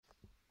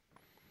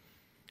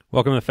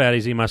Welcome to the Fat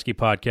Easy Muskie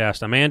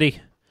Podcast. I'm Andy,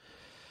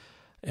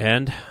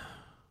 and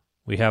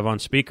we have on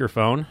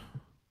speakerphone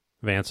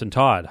Vance and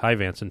Todd. Hi,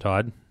 Vance and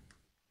Todd.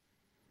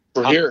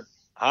 We're here.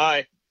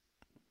 Hi.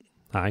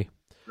 Hi.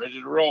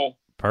 Ready to roll.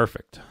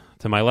 Perfect.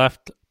 To my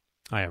left,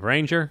 I have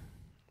Ranger,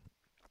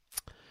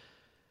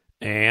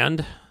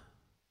 and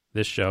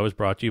this show is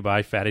brought to you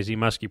by Fat Easy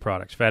Muskie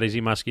Products.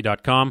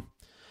 FatEasyMuskie.com.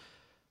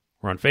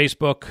 We're on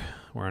Facebook.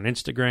 We're on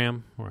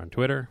Instagram. We're on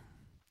Twitter.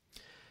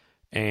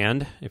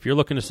 And if you're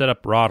looking to set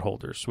up rod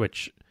holders,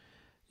 which,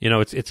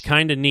 it's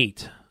kind of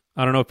neat.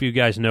 I don't know if you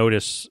guys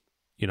notice,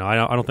 I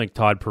don't think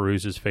Todd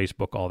peruses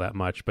Facebook all that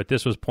much, but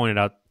this was pointed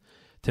out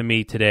to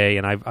me today,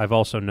 and I've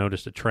also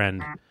noticed a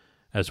trend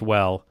as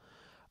well.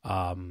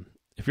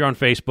 If you're on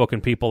Facebook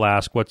and people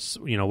ask what's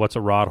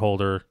a rod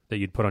holder that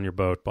you'd put on your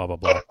boat, blah blah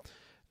blah,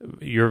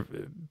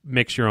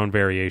 mix your own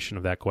variation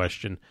of that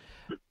question.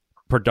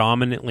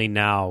 Predominantly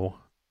now,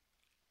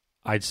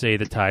 I'd say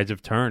the tides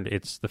have turned.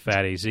 It's the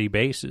Fat AZ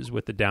bases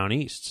with the Down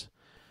Easts.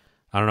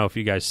 I don't know if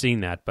you guys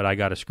seen that, but I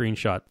got a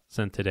screenshot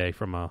sent today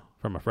from a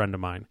friend of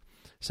mine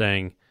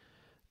saying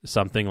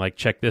something like,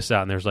 check this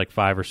out, and there's like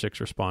 5 or 6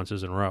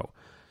 responses in a row.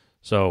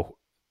 So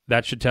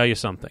that should tell you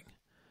something.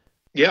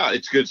 Yeah,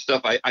 it's good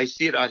stuff. I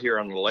see it out here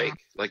on the lake.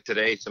 Like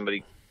today,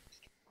 somebody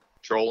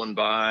trolling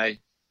by.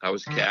 I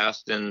was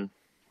casting.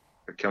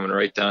 They're coming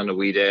right down the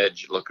weed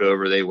edge. Look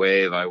over, they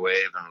wave, I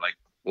wave. And I'm like,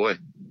 boy,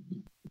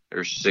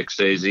 there's 6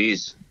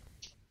 AZs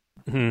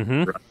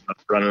running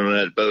on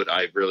that boat.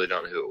 I really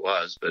don't know who it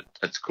was, but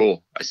that's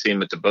cool. I see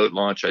them at the boat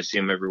launch. I see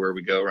them everywhere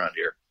we go around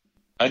here.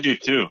 I do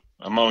too.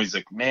 I'm always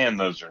like, man,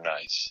 those are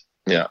nice.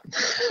 Yeah.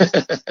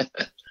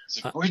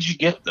 It's like, where'd you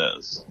get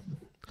those?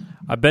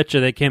 I bet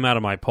you they came out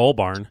of my pole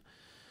barn.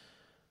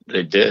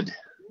 They did.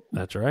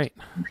 That's right.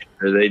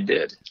 They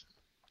did.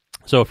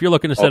 So if you're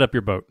looking to set up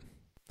your boat,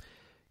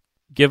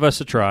 give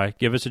us a try.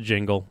 Give us a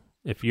jingle.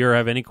 If you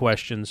have any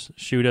questions,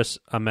 shoot us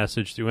a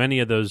message through any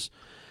of those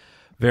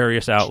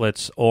various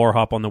outlets or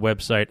hop on the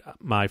website.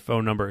 My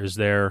phone number is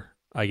there.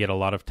 I get a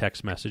lot of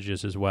text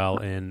messages as well,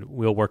 and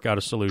we'll work out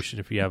a solution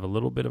if you have a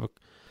little bit of a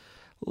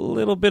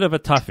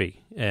toughie,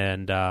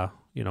 and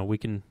we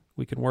can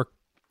work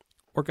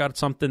out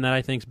something that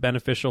I think is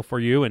beneficial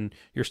for you and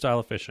your style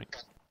of fishing.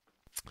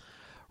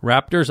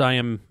 Raptors, I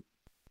am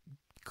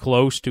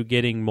close to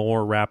getting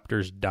more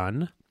Raptors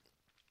done.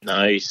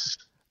 Nice.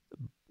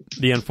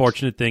 The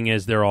unfortunate thing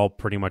is they're all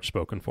pretty much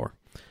spoken for.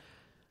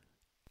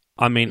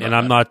 I mean, and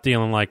I'm not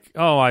dealing like,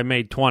 oh, I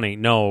made 20.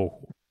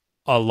 No,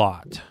 a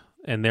lot.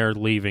 And they're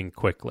leaving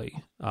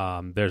quickly.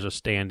 There's a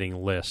standing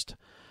list.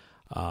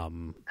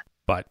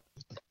 But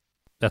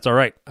that's all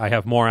right. I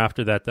have more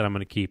after that I'm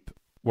going to keep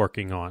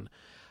working on.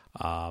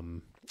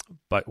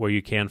 But where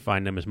you can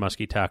find them is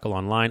Muskie Tackle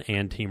Online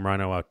and Team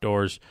Rhino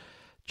Outdoors.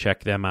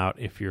 Check them out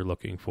if you're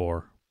looking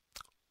for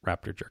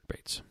Raptor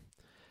jerkbaits.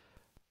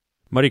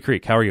 Muddy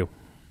Creek, how are you?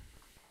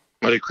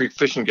 Muddy Creek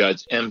Fishing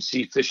Guides,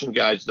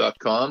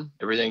 mcfishingguides.com.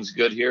 Everything's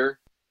good here.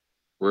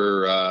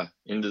 We're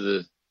into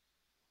the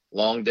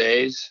long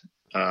days.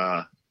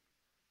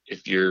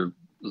 If you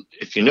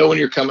know when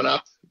you're coming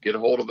up, get a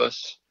hold of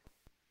us.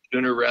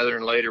 Sooner rather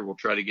than later, we'll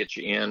try to get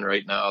you in.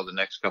 Right now, the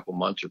next couple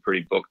months are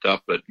pretty booked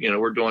up, but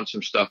we're doing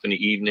some stuff in the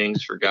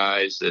evenings for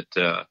guys that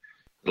a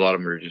lot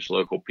of them are just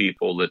local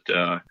people that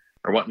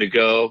are wanting to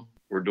go.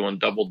 We're doing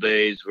double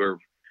days. We're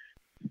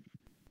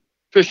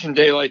fishing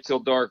daylight till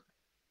dark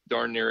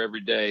darn near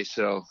every day.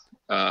 So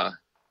I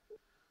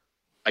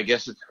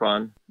guess it's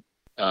fun.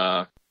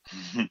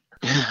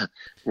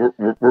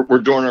 We're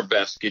doing our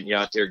best getting you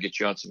out there,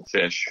 get you on some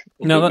fish.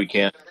 We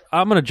can.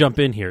 I'm going to jump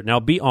in here. Now,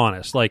 be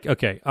honest. Like,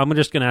 okay, I'm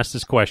just going to ask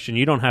this question.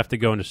 You don't have to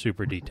go into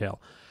super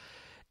detail.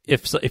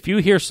 If you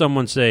hear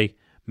someone say,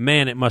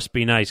 man, it must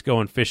be nice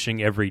going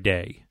fishing every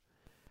day,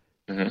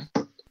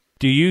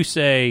 do you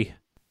say,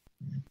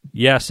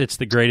 yes, it's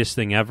the greatest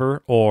thing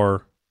ever,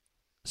 or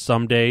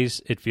some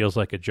days it feels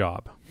like a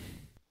job?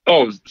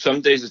 Oh,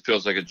 some days it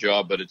feels like a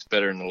job, but it's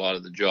better than a lot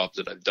of the jobs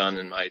that I've done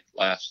in my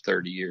last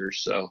 30 years.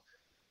 So,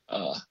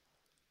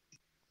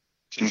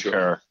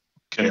 Concur.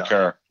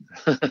 Yeah.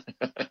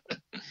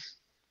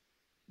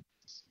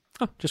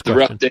 Just the question.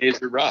 rough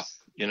days are rough.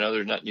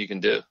 There's nothing you can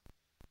do.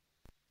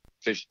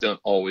 Fish don't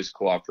always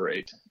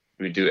cooperate.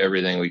 We do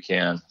everything we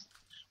can.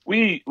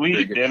 We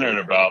eat dinner at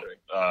about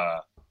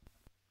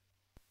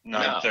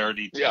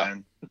 9:30, 10. Yeah,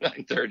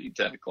 9:30,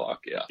 10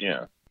 o'clock. Yeah.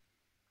 Yeah.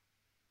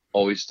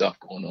 Always stuff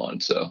going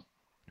on. So,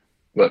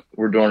 but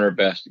we're doing our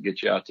best to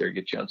get you out there,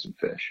 get you on some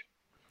fish.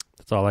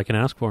 That's all I can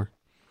ask for.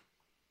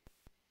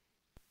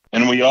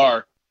 And we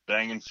are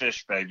banging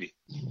fish, baby.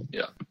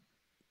 Yeah.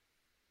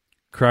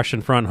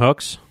 Crushing front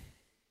hooks?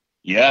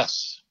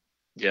 Yes.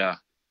 Yeah.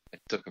 I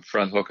took a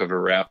front hook of a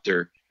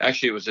Raptor.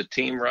 Actually, it was a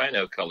Team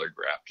Rhino colored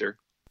Raptor.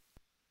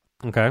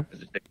 Okay.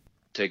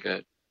 Take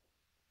a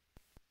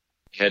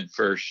head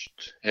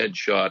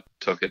shot,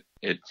 took it.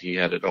 He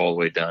had it all the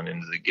way down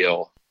into the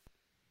gill.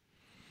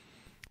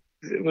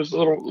 It was a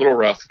little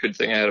rough. Good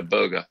thing I had a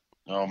boga.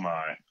 Oh,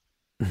 my.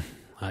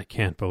 I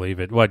can't believe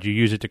it. What, you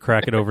use it to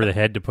crack it over the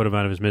head to put him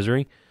out of his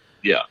misery?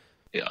 Yeah.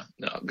 Yeah,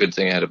 no, good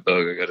thing I had a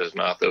boga. Got his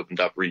mouth opened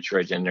up, reached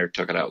right in there,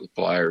 took it out with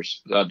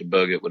pliers. Without the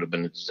boga, it would have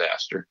been a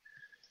disaster.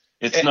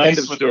 It's End nice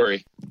of with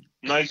story.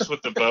 nice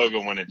with the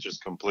boga when it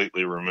just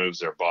completely removes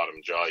their bottom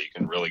jaw. You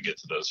can really get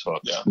to those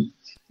hooks. Yeah.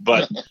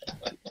 But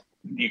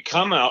you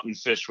come out and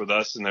fish with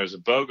us, and there's a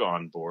boga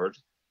on board.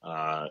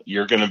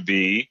 You're going to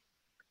be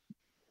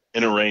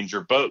in a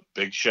Ranger boat.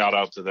 Big shout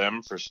out to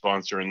them for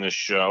sponsoring this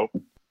show.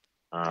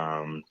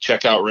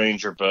 Check out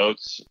Ranger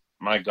Boats.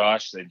 My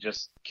gosh, they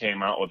just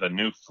came out with a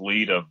new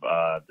fleet of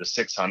the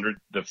 600,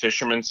 the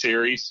Fisherman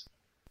series,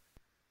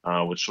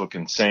 which look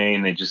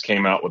insane. They just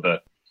came out with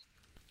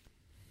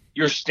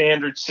your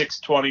standard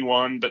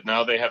 621, but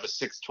now they have a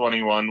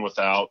 621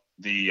 without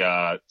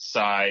the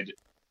side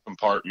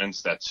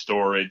compartments, that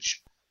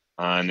storage.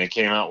 And they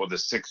came out with a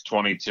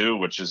 622,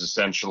 which is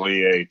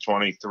essentially a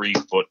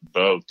 23-foot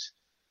boat.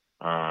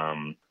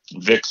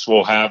 Vix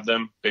will have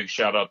them. Big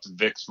shout out to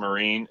Vix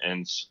Marine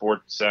and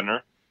Sports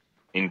Center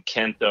in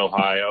Kent,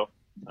 Ohio.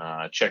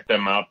 Check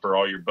them out for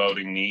all your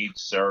boating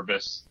needs,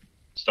 service,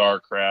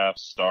 Starcraft,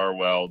 Star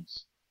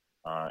Welds,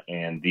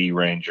 and the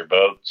Ranger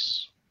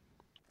Boats.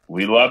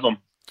 We love them.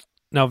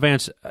 Now,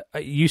 Vance,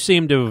 you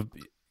seem to have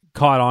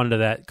caught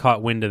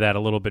wind of that a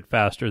little bit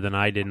faster than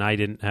I did, and I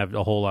didn't have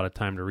a whole lot of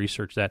time to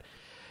research that.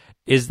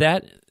 Is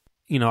that,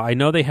 I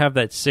know they have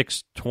that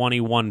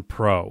 621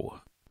 Pro.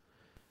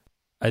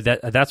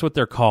 That's what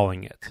they're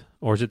calling it.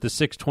 Or is it the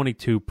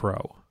 622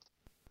 Pro?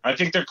 I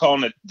think they're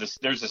calling it this.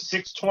 There's a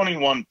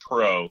 621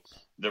 Pro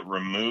that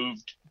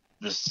removed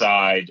the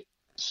side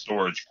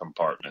storage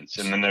compartments,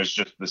 and then there's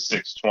just the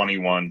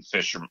 621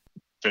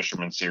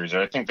 Fisherman series.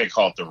 I think they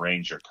call it the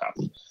Ranger Cup.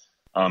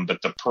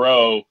 But the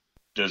Pro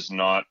does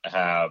not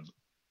have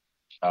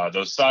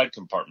those side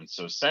compartments.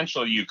 So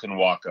essentially, you can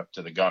walk up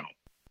to the gunnel.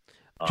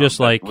 Just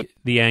like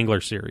the Angler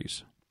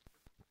series.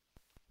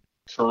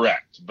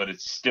 Correct, but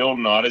it's still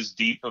not as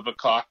deep of a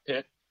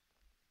cockpit.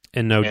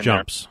 And no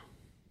jumps.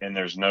 And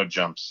there's no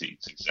jump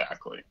seats,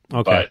 exactly.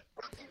 Okay.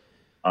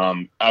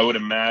 But I would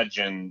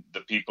imagine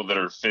the people that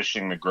are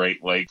fishing the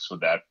Great Lakes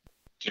with that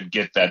could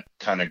get that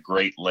kind of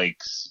Great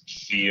Lakes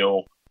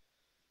feel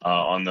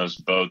on those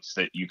boats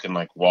that you can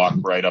like walk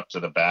right up to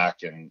the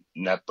back and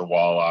net the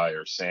walleye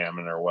or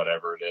salmon or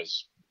whatever it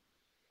is.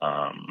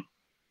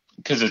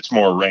 Because it's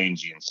more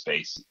rangy and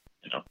spacey,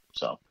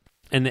 so.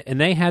 And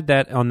they had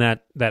that on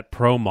that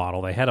Pro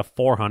model. They had a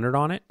 400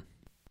 on it?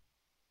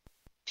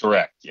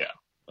 Correct, yeah.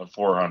 A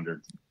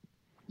 400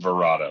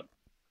 Verado.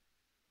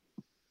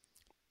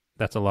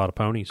 That's a lot of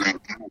ponies.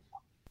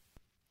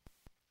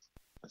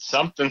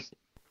 Something.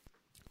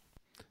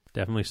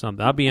 Definitely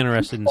something. I'll be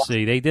interested in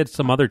see. They did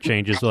some other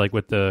changes, like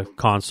with the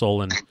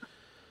console, and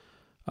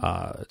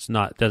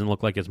doesn't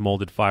look like it's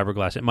molded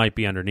fiberglass. It might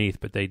be underneath,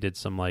 but they did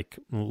some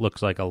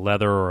looks like a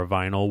leather or a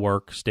vinyl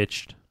work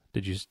stitched.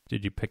 Did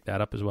you pick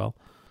that up as well?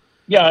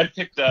 Yeah, I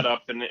picked that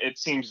up, and it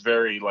seems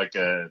very like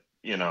a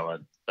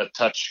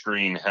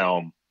touchscreen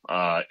helm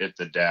at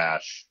the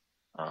dash.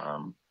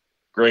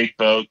 Great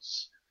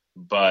boats,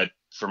 but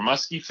for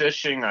muskie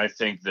fishing, I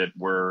think that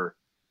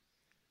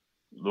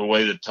the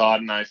way that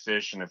Todd and I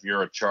fish, and if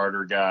you're a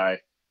charter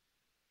guy,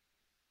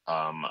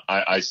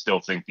 I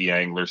still think the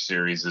Angler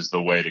series is the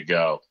way to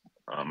go.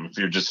 If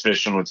you're just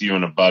fishing with you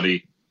and a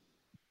buddy,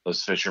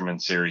 those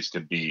Fisherman series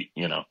could be,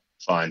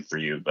 fine for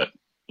you, but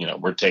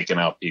we're taking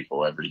out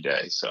people every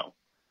day. So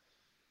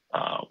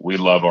we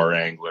love our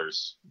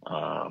Anglers.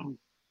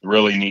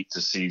 Really neat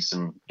to see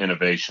some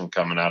innovation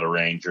coming out of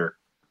Ranger.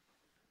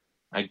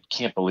 I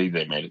can't believe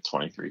they made a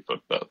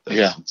 23-foot boat.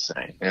 That's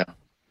insane. Yeah.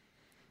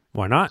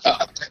 Why not?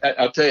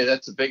 I'll tell you,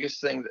 that's the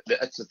biggest thing.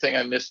 That's the thing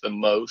I miss the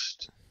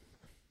most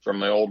from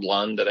my old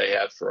Lund that I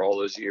had for all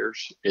those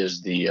years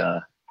is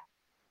the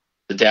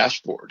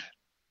dashboard.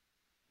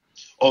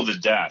 Oh, the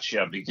dash,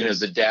 yeah. Because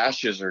the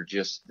dashes are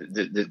just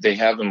they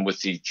have them with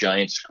these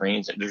giant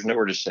screens. There's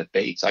nowhere to set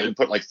baits. I can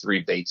put like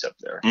 3 baits up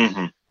there,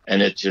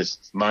 and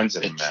it's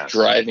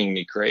driving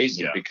me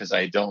crazy because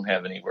I don't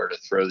have anywhere to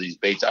throw these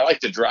baits. I like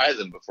to dry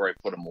them before I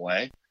put them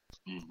away,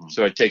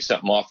 so I take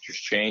something off,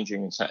 just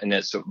changing, and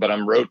that's. But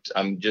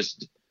I'm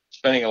just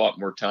spending a lot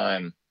more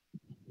time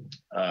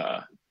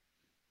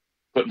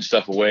putting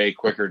stuff away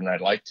quicker than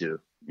I'd like to.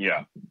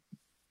 Yeah.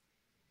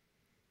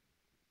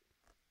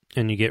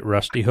 And you get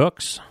rusty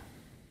hooks.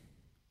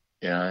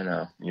 Yeah, I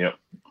know. Yep.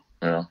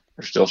 Well,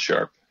 they're still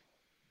sharp.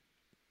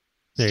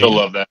 Still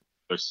love that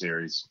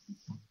series.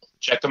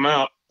 Check them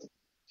out.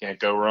 Can't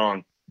go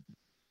wrong.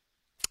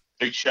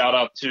 Big shout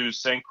out to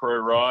St. Croix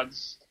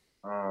rods.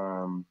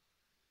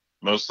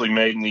 Mostly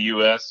made in the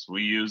U.S.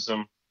 We use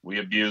them. We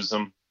abuse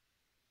them.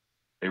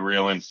 They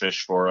reel in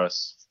fish for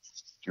us.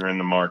 If you're in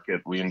the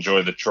market, we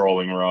enjoy the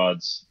trolling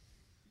rods.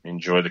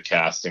 Enjoy the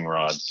casting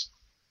rods.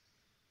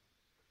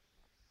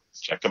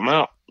 Check them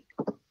out.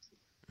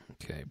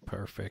 Okay,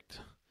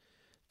 perfect.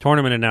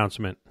 Tournament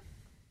announcement.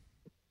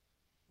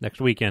 Next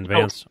weekend,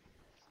 Vance.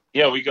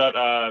 Yeah, we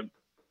got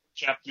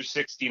Chapter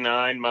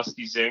 69,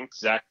 Muskies Inc.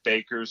 Zach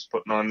Baker's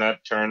putting on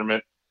that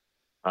tournament.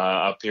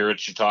 up here at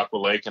Chautauqua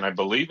Lake, and I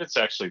believe it's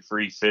actually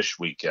free fish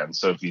weekend.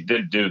 So if you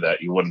did do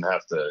that, you wouldn't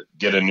have to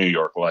get a New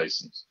York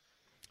license.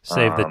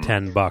 Save the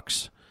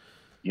 $10.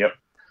 Yep.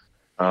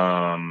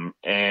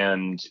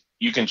 And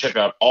you can check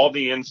out all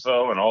the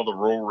info and all the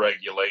rule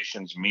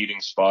regulations,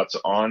 meeting spots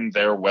on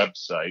their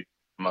website,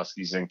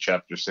 Muskies Inc.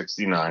 Chapter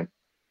 69.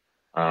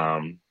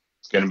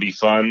 It's going to be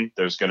fun.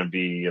 There's going to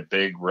be a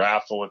big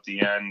raffle at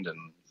the end,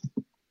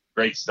 and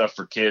great stuff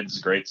for kids,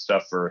 great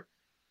stuff for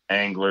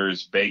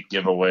anglers, bait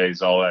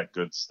giveaways, all that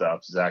good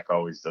stuff. Zach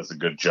always does a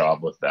good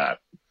job with that.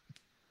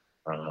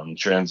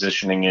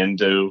 Transitioning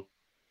into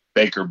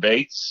Baker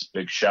Baits,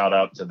 big shout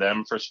out to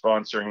them for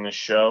sponsoring this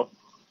show.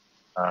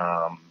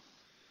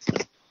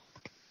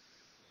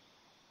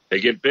 They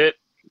get bit.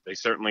 They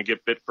certainly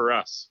get bit for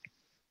us.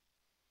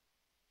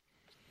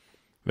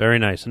 Very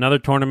nice. Another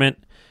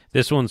tournament.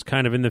 This one's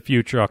kind of in the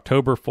future,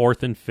 October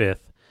 4th and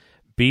 5th.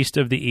 Beast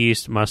of the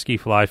East Muskie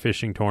Fly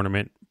Fishing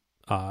Tournament.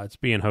 It's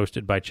being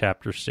hosted by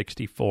Chapter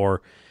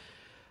 64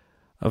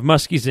 of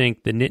Muskies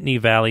Inc., the Nittany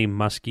Valley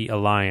Muskie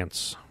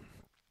Alliance.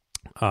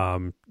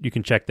 You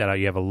can check that out.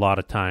 You have a lot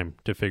of time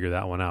to figure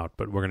that one out,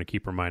 but we're going to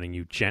keep reminding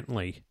you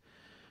gently.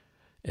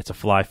 It's a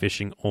fly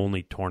fishing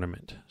only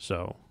tournament,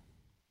 so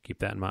keep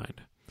that in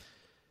mind.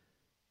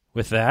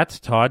 With that,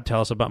 Todd,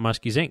 tell us about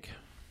Muskies Inc.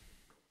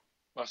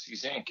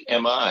 Muskies Inc.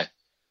 MI.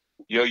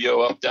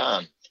 Yo, up,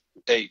 down.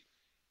 Hey,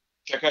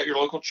 check out your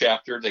local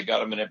chapter. They got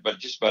them in it, but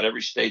just about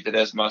every state that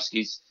has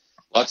muskies.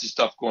 Lots of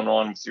stuff going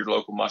on with your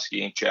local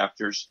Muskie Inc.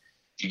 chapters.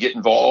 If you get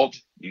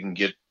involved, you can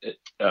get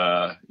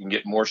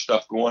more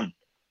stuff going,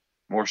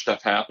 more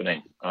stuff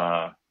happening.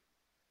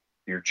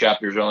 Your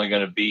chapter is only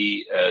going to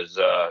be as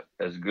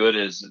good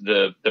as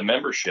the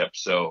membership.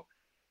 So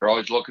they're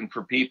always looking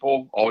for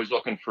people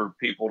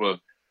to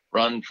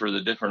run for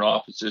the different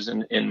offices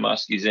in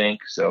Muskies Inc.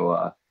 So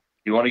if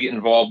you want to get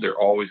involved, they're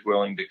always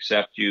willing to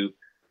accept you.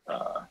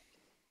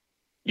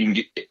 You can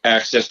get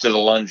access to the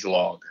lunge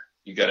log.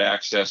 You got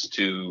access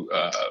to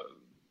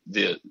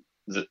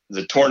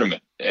the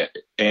tournament,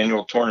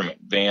 annual tournament.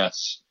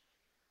 Vance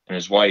and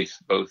his wife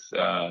both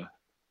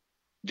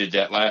did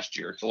that last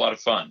year. It's a lot of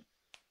fun.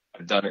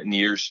 I've done it in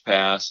years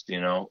past.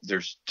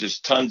 There's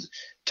just tons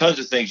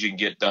of things you can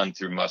get done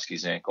through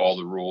Muskies Inc. All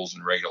the rules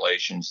and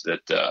regulations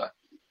that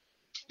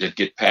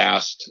get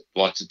passed.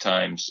 Lots of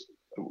times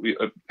we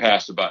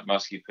passed about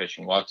muskie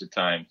fishing. Lots of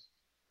times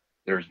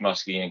there's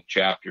Muskie Inc.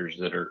 chapters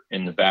that are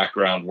in the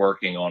background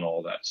working on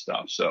all that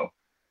stuff. So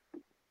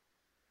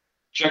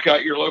check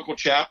out your local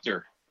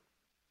chapter.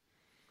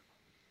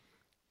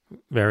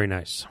 Very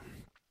nice.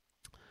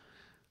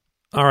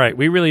 All right,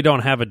 we really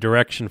don't have a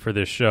direction for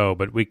this show,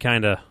 but we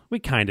kind of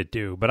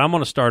do. But I'm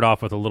going to start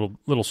off with a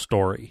little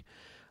story.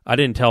 I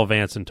didn't tell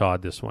Vance and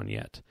Todd this one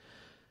yet.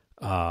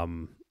 I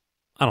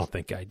don't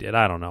think I did.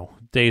 I don't know.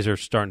 Days are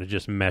starting to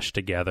just mesh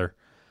together.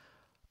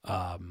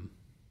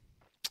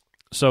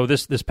 So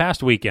this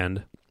past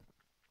weekend,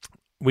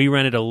 we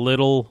rented a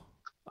little,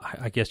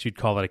 I guess you'd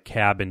call it a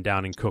cabin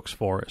down in Cook's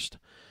Forest.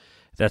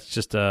 That's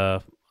just I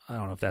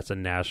don't know if that's a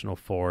national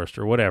forest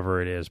or whatever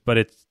it is, but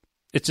it's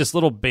this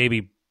little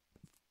baby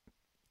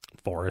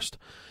forest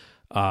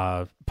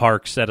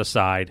park set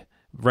aside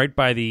right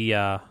by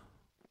the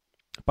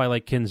by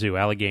Lake Kinzua,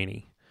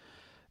 Allegheny.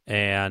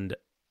 And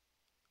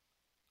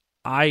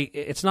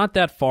it's not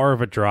that far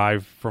of a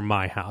drive from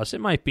my house. It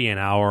might be an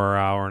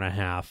hour and a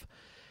half.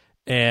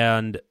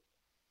 And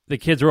the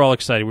kids were all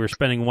excited. We were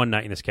spending one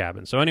night in this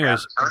cabin. So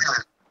anyways,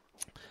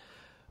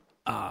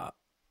 I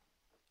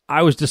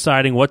was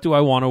deciding what do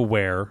I want to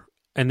wear.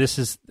 And this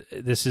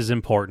is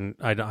important.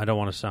 I don't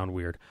want to sound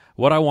weird.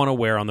 What I want to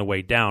wear on the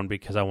way down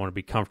because I want to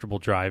be comfortable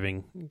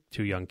driving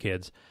two young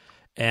kids.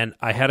 And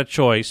I had a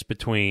choice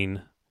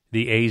between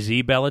the AZ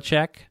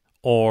Belichick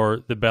or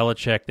the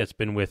Belichick that's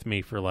been with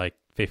me for like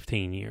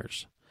 15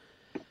 years.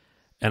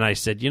 And I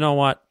said, you know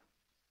what?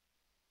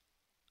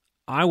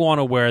 I want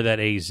to wear that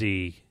AZ,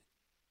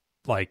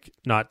 like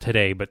not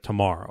today, but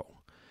tomorrow.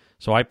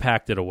 So I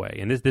packed it away.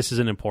 And this is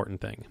an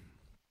important thing.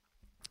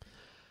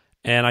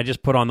 And I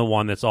just put on the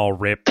one that's all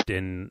ripped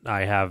and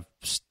I have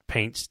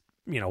paint,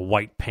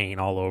 white paint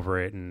all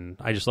over it. And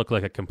I just look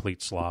like a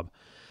complete slob.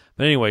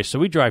 But anyway, so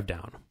we drive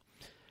down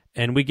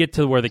and we get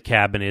to where the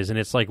cabin is. And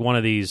it's like one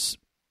of these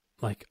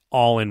like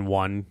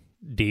all-in-one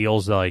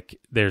deals. Like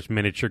there's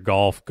miniature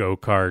golf,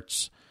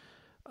 go-karts,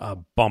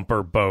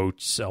 bumper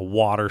boats, a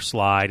water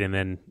slide. And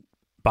then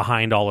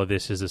behind all of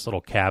this is this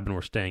little cabin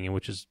we're staying in,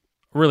 which is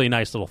a really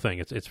nice little thing.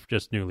 It's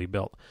just newly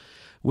built.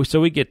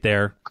 So we get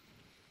there.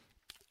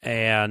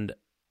 And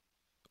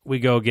we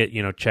go get,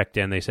 checked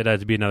in. They said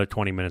it'd be another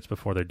 20 minutes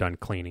before they're done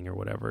cleaning or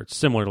whatever. It's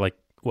similar to like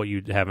what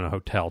you'd have in a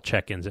hotel,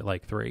 check-ins at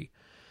like 3.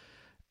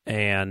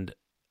 And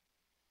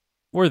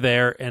we're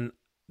there, and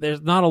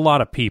there's not a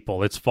lot of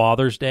people. It's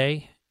Father's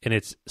Day, and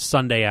it's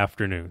Sunday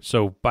afternoon.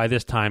 So by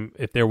this time,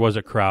 if there was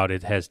a crowd,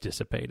 it has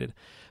dissipated.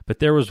 But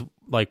there was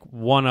like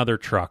one other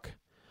truck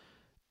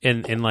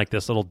in like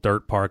this little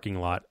dirt parking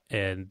lot,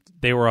 and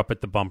they were up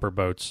at the bumper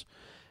boats.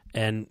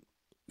 And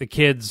the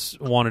kids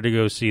wanted to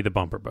go see the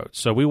bumper boats.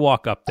 So we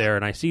walk up there,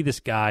 and I see this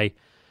guy.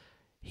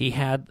 he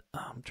had,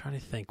 I'm trying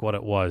to think what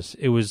it was.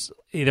 It was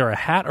either a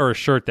hat or a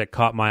shirt that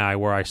caught my eye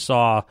where I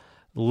saw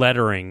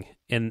lettering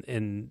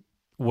in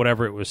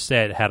whatever it was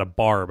said had a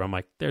barb. I'm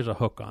like, there's a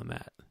hook on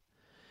that.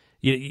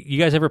 You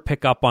guys ever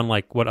pick up on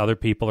like what other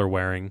people are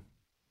wearing?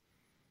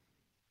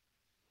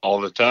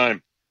 All the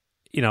time.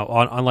 You know,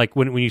 on like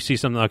when you see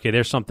something, okay,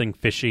 there's something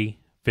fishing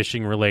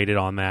related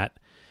on that.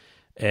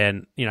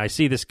 And, you know, I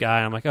see this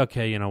guy, I'm like,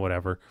 okay, you know,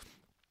 whatever.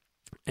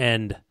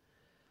 And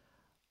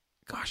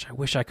gosh, I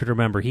wish I could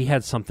remember. He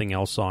had something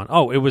else on.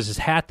 Oh, it was his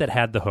hat that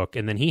had the hook,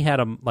 and then he had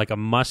a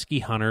musky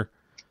hunter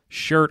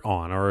shirt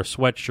on or a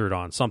sweatshirt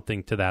on,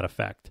 something to that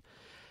effect.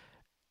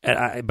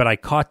 But I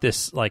caught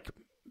this like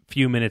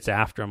few minutes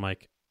after. I'm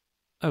like,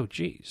 oh,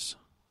 geez,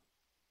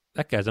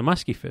 that guy's a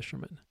musky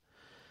fisherman.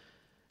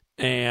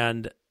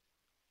 And,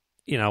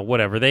 you know,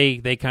 whatever.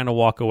 They kind of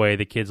walk away.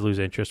 The kids lose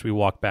interest. We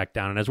walk back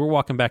down, and as we're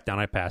walking back down,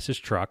 I pass his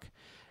truck,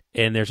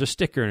 and there's a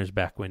sticker in his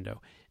back window,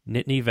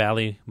 Nittany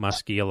Valley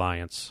Muskie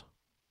Alliance.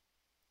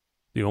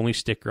 The only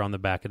sticker on the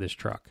back of this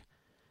truck.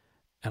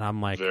 And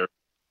I'm like,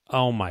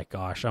 oh my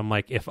gosh. I'm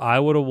like, if I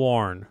would have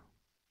worn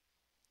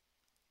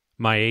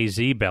my AZ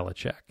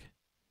Belichick.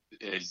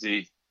 AZ,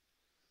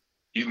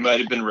 you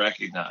might have been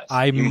recognized.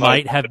 I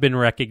might have been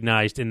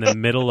recognized in the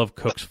middle of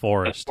Cook's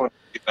Forest. I want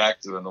to get back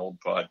to an old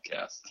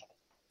podcast.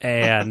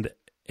 And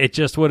it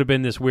just would have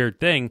been this weird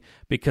thing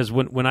because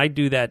when I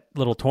do that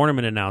little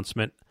tournament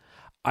announcement,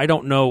 I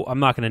don't know, I'm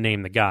not going to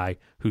name the guy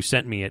who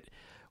sent me it.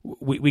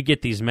 We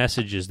get these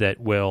messages that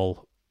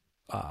will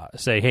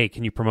say, hey,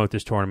 can you promote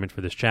this tournament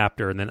for this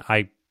chapter? And then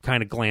I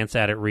kind of glance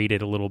at it, read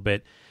it a little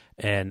bit,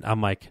 and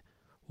I'm like,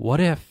 what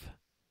if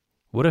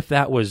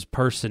that was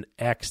person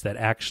X that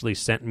actually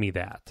sent me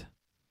that?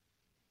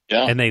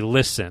 Yeah. And they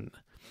listen.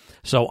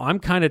 So I'm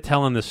kind of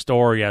telling the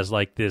story as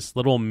like this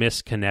little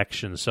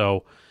misconnection.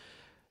 So,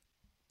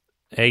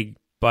 hey,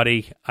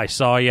 buddy, I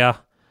saw you.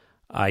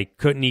 I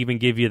couldn't even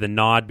give you the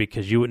nod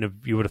because you would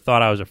have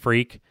thought I was a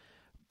freak.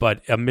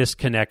 But a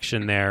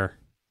misconnection there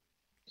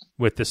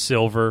with the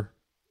silver.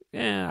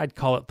 I'd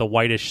call it the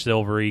whitish,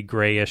 silvery,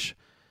 grayish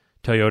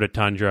Toyota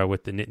Tundra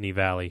with the Nittany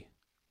Valley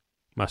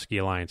Muskie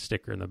Alliance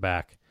sticker in the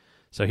back.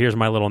 So here's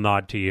my little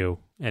nod to you.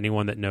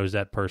 Anyone that knows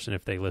that person,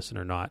 if they listen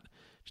or not,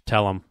 just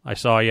tell them, I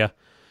saw you.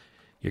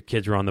 Your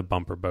kids were on the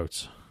bumper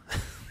boats.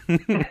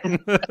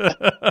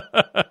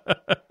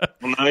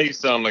 Well, now you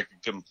sound like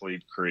a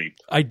complete creep.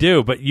 I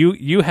do, but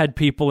you had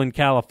people in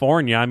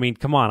California. I mean,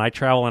 come on, I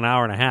travel an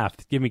hour and a half.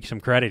 Give me some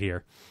credit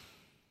here.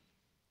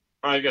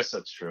 I guess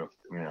that's true.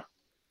 Yeah.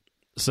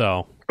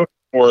 So,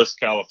 Forest,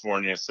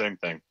 California, same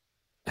thing.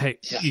 Hey,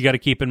 you got to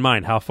keep in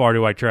mind, how far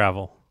do I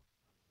travel?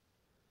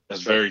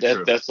 That's very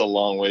true. That's a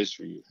long ways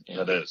for you.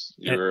 That is.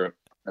 You're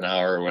an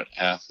hour and a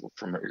half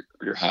from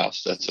your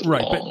house. That's a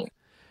right, long.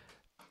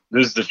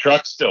 Does the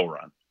truck still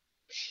run?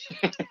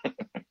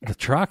 The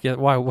truck? Yeah,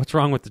 why? What's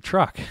wrong with the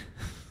truck?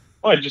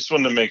 Well, I just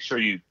wanted to make sure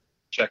you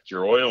checked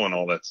your oil and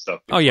all that stuff.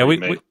 Oh yeah,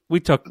 we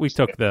took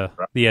the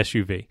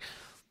SUV.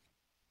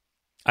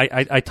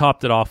 I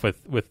topped it off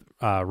with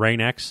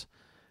Rain-X,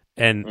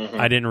 and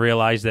I didn't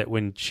realize that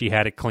when she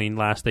had it cleaned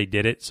last, they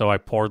did it. So I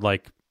poured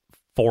like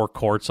 4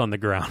 quarts on the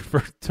ground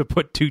to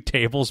put 2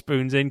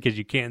 tablespoons in because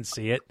you can't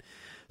see it.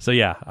 So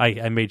yeah,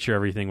 I made sure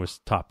everything was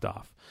topped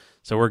off.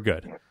 So we're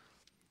good.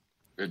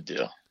 Good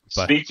deal.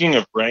 But, speaking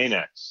of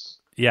Rain-X,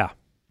 yeah,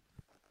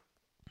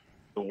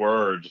 the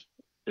word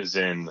is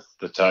in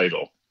the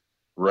title,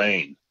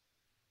 rain.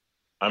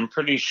 I'm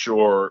pretty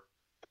sure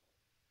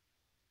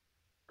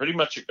pretty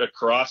much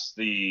across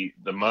the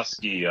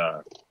musky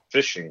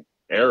fishing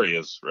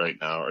areas right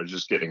now are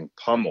just getting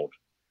pummeled.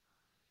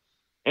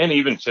 And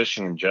even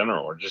fishing in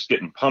general are just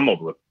getting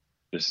pummeled with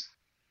this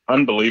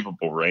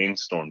unbelievable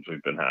rainstorms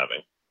we've been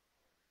having.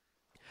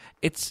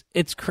 It's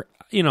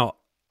you know,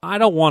 I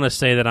don't want to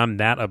say that I'm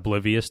that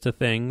oblivious to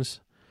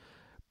things,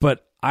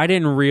 but I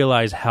didn't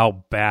realize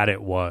how bad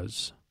it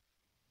was.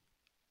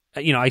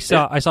 You know, I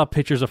saw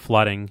pictures of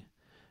flooding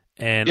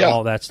and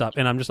all that stuff,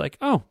 and I'm just like,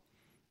 oh,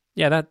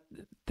 yeah,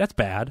 that's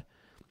bad.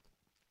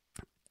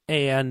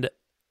 And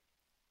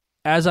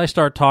as I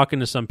start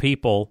talking to some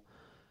people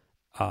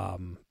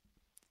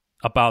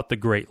about the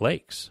Great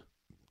Lakes,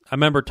 I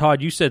remember,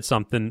 Todd, you said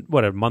something,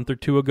 a month or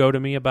 2 ago to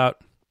me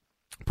about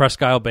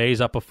Presque Isle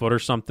Bay's up a foot or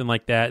something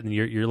like that, and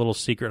your little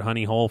secret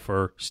honey hole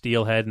for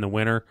steelhead in the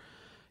winter,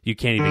 you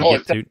can't even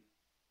get to.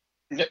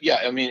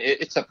 Yeah, I mean,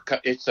 it's a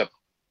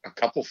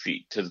couple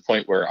feet to the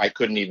point where I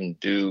couldn't even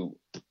do.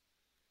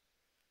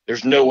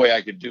 There's no way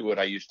I could do what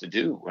I used to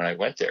do when I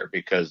went there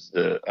because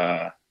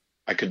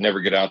I could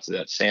never get out to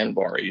that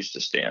sandbar I used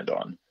to stand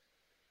on.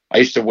 I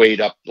used to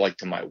wade up like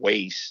to my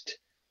waist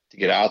to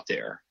get out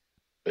there,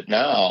 but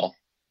now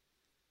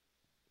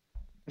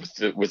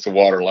with the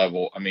water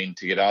level, I mean,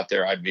 to get out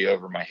there, I'd be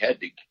over my head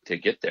to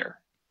get there.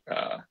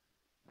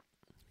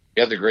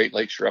 The Great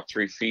Lakes are up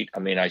 3 feet. I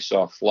mean, I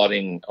saw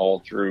flooding all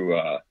through.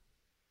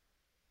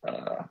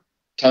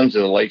 Tons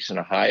of the lakes in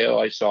Ohio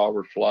I saw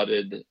were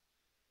flooded.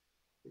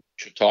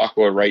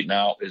 Chautauqua right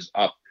now is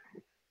up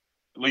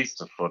at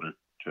least a foot or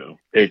 2.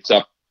 It's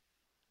up.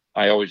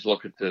 I always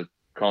look at the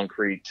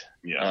concrete.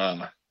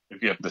 Yeah.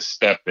 If you have to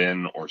step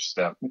in or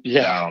step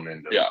Yeah. down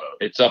into the boat.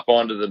 It's up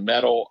onto the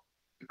metal.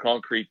 The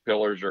concrete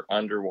pillars are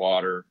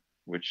underwater,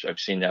 which I've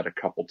seen that a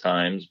couple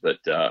times, but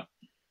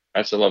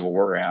that's the level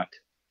we're at.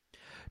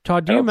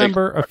 Todd, do you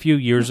remember a few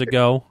years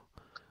ago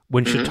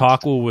when Mhm.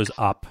 Chautauqua was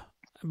up?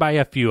 By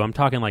a few, I'm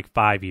talking like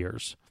 5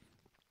 years.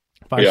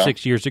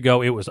 6 years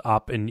ago, it was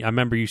up, and I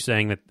remember you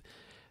saying that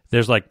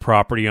there's like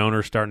property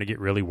owners starting to get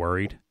really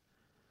worried.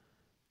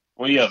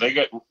 Well, yeah, they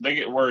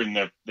get worried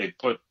that they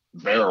put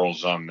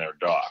barrels on their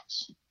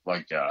docks,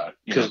 like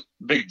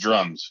big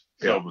drums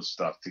filled with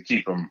stuff to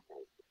keep them.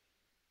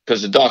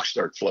 Because the docks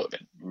start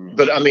floating.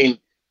 But I mean,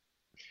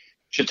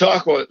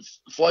 Chautauqua,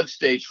 flood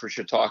stage for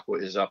Chautauqua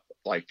is up,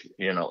 like,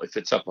 if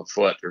it's up a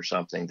foot or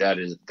something,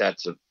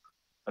 that's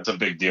a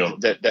big deal.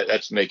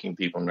 That's making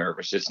people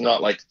nervous. It's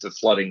not like the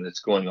flooding that's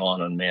going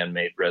on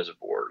man-made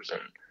reservoirs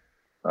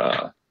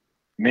and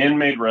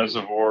man-made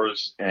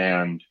reservoirs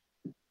and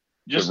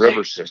just the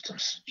river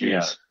systems.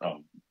 Jeez. Yeah,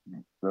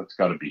 that's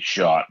got to be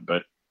shot.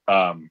 But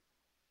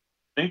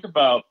think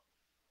about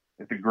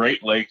if the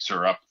Great Lakes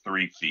are up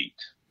 3 feet,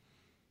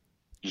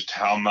 just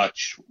how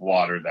much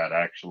water that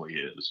actually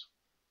is.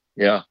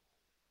 Yeah.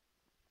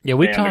 Yeah,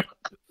 we talked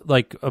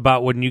like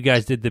about when you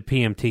guys did the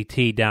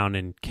PMTT down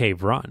in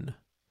Cave Run.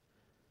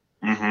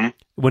 Mm-hmm.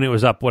 When it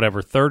was up,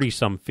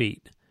 30-some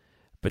feet.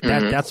 But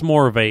that's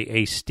more of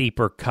a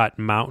steeper cut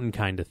mountain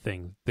kind of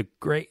thing. The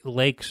Great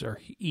Lakes are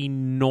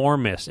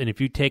enormous, and if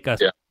you take a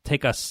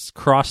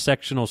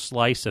cross-sectional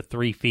slice of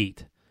 3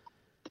 feet,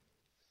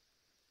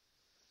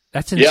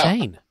 that's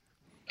insane.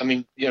 I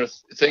mean,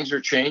 things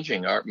are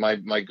changing.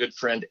 My good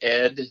friend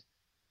Ed,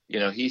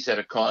 he's had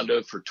a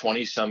condo for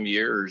 20-some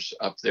years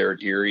up there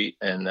at Erie,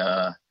 and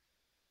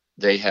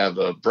they have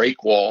a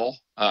break wall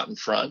out in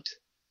front.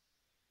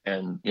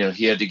 And,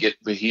 he had to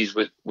he's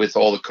with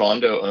all the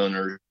condo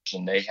owners,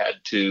 and they had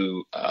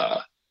to,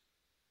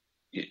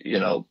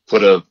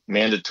 put a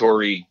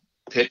mandatory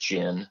pitch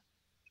in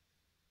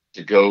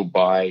to go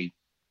buy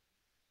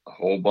a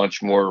whole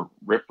bunch more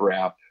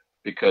riprap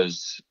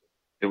because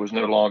it was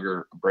no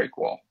longer a break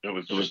wall. It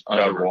was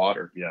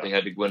underwater. Yeah. They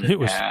had to go in and it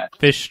was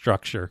fish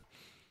structure.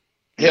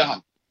 Yeah.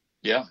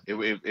 Yeah.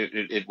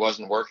 It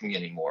wasn't working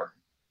anymore.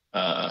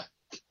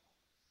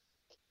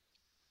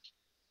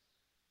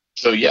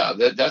 So yeah,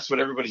 that's what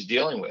everybody's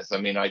dealing with. I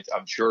mean,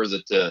 I'm sure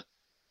that the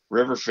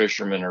river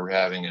fishermen are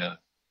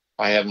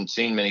I haven't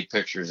seen many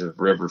pictures of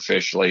river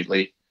fish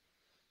lately.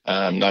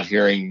 I'm not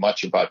hearing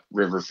much about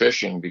river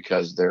fishing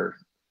because they're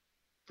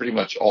pretty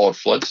much all at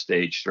flood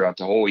stage throughout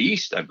the whole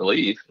East, I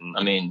believe.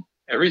 I mean,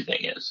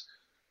 everything is.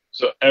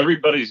 So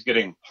everybody's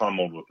getting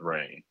pummeled with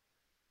rain.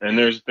 And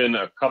there's been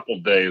a couple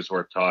days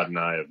where Todd and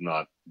I have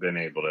not been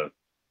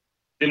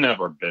didn't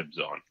have our bibs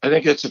on. I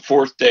think it's the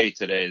 4th day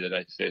today that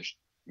I fished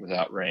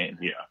without rain.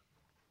 Yeah.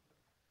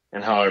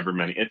 And however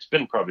many, it's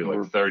been probably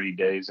like 30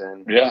 days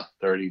in. Yeah.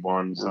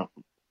 31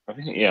 something. I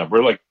think, yeah,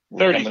 we're like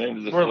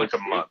 30. We're like a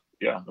month.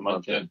 Yeah, a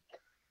month in.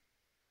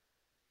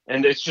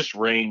 And it's just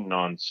rain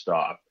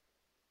nonstop.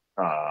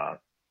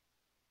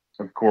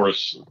 Of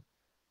course,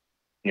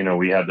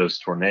 we had those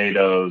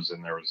tornadoes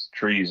and there was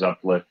trees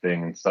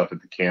uplifting and stuff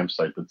at the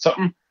campsite, but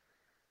something,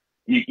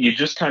 you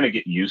just kind of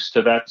get used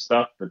to that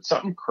stuff, but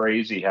something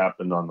crazy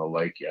happened on the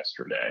lake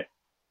yesterday.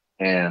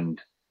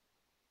 And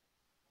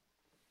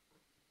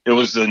it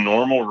was the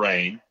normal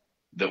rain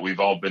that we've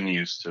all been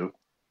used to.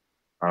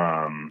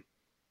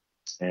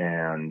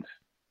 And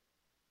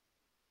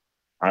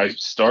I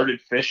started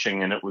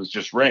fishing and it was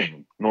just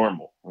raining.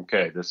 Normal.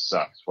 Okay, this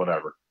sucks.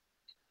 Whatever.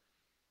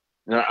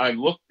 Now I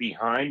look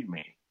behind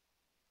me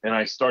and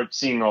I start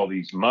seeing all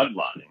these mud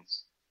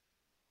lines.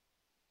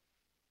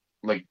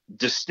 Like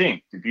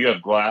distinct. If you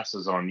have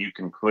glasses on, you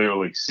can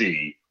clearly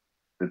see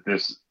that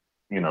this,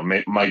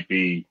 might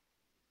be,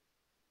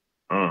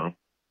 a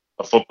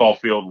football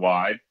field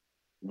wide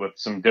with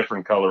some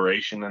different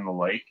coloration in the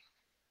lake.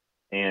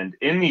 And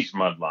in these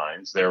mud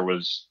lines, there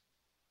was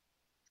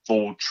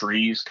full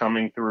trees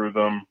coming through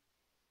them.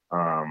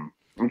 I'm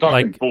talking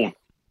like full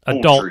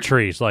adult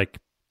trees, like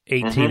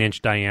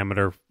 18-inch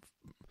diameter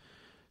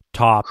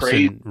tops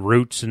and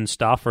roots and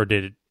stuff, or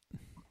did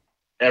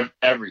it?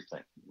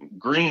 Everything.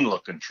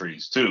 Green-looking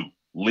trees, too.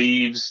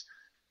 Leaves,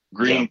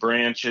 green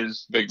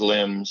branches, big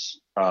limbs,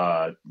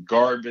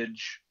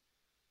 garbage.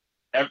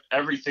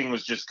 Everything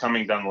was just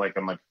coming down the lake.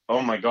 I'm like,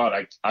 oh my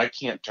God, I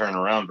can't turn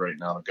around right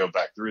now to go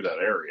back through that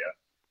area.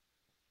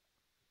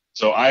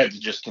 So I had to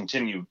just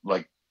continue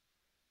like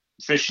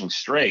fishing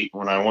straight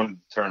when I wanted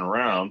to turn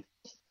around.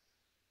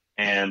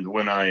 And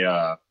when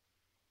I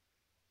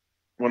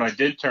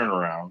did turn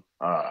around,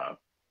 I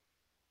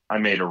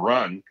made a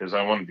run because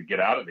I wanted to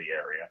get out of the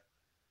area.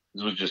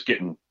 It was just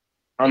getting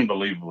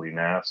unbelievably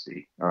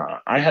nasty.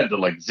 I had to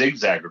like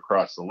zigzag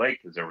across the lake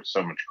because there was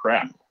so much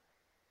crap.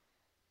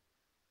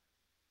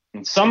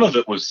 And some of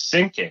it was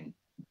sinking.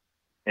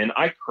 And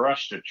I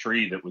crushed a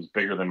tree that was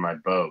bigger than my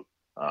boat.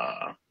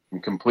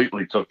 And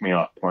completely took me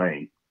off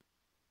plane.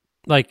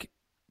 Like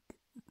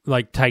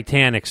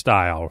Titanic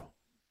style.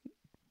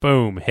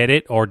 Boom, hit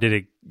it, or did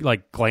it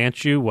like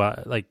glance you?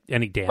 Like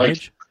any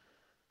damage?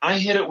 I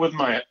hit it with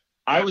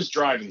I was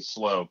driving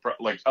slow,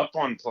 like up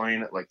on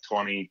plane at like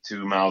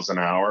 22 miles an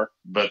hour,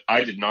 but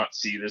I did not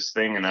see this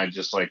thing, and I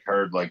just like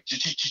heard like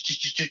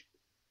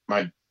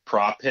my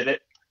prop hit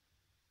it,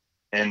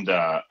 and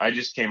I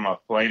just came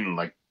off plane and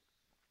like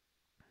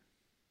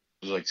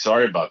was like,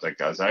 sorry about that,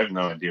 guys. I have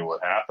no idea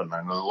what happened.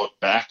 And I looked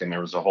back, and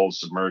there was a whole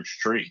submerged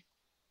tree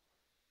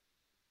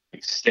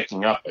like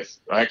sticking up.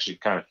 I actually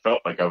kind of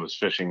felt like I was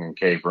fishing in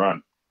Cave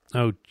Run.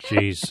 Oh,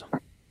 jeez.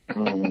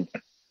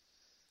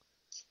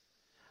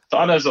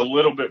 Thought as a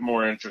little bit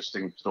more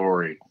interesting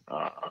story.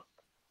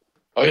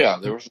 Oh yeah,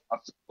 there was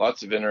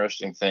lots of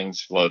interesting things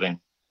floating.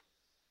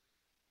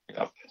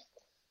 Yep.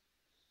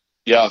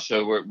 Yeah,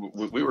 so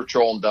we were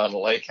trolling down the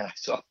lake, and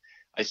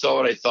I saw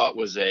what I thought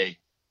was like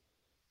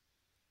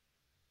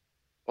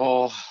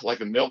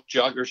a milk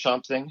jug or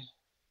something,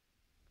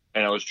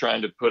 and I was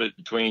trying to put it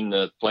between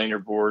the planer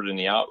board and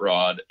the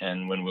outrod,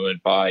 and when we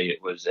went by,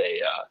 it was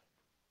a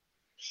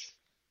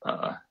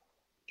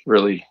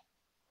really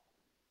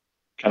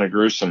kind of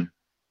gruesome.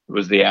 It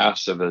was the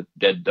ass of a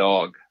dead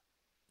dog.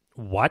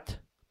 What?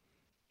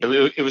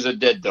 It was a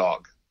dead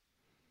dog.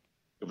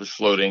 It was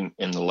floating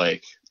in the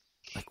lake.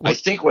 I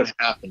think what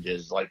happened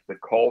is like the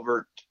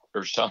culvert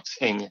or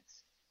something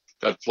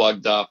got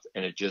plugged up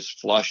and it just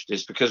flushed.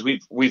 It's because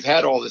we've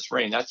had all this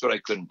rain. That's what I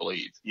couldn't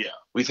believe. Yeah,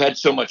 we've had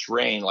so much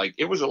rain. Like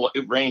it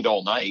rained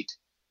all night,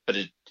 but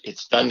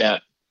it's done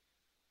that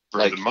for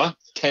like the month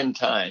 10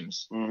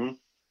 times. Mm-hmm.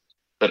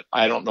 But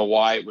I don't know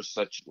why it was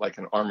such like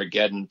an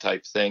Armageddon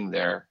type thing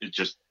there. It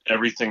just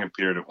everything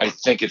appeared at once. I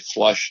think it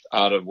flushed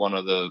out of one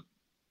of the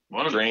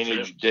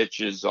drainage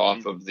ditches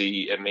off of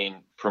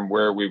from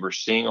where we were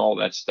seeing all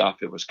that stuff.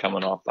 It was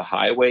coming off the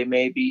highway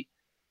maybe,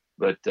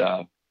 but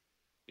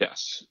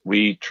yes,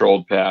 we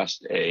trolled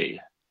past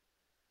a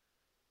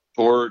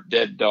poor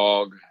dead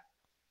dog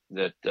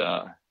that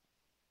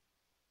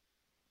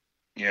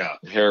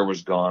hair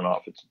was gone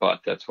off its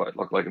butt. That's why it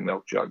looked like a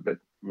milk jug, but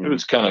it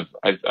was kind of,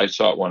 I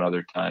saw it one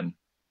other time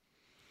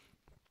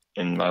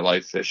in my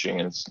life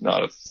fishing, and it's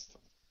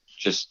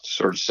just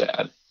sort of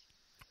sad.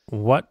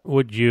 What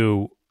would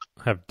you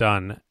have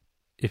done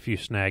if you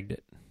snagged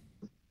it?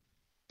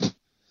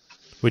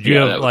 Would you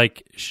have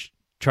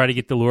try to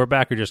get the lure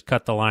back, or just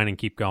cut the line and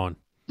keep going?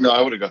 No,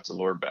 I would have got the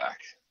lure back.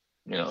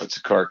 It's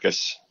a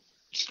carcass.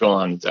 It's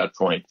gone at that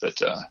point.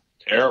 But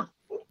terrible.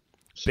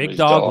 Big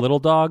dog, little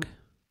dog?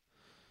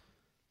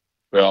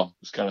 Well,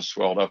 it was kind of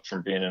swelled up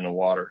from being in the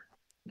water.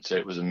 I'd say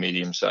it was a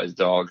medium-sized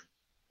dog.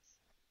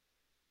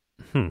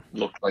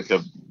 Looked like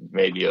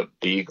maybe a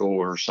beagle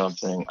or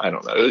something. I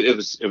don't know.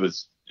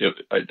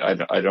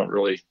 I don't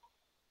really.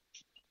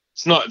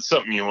 It's not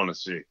something you want to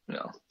see.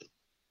 No.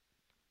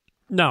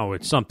 No,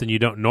 it's something you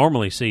don't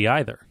normally see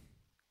either.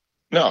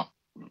 No.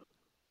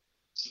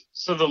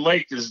 So the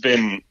lake has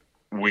been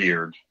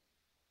weird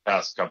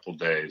past couple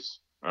days,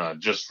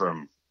 just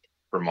from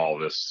all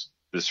this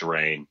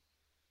rain.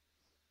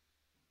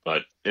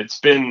 But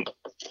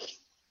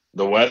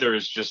the weather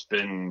has just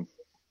been,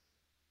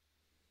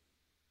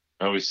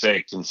 I always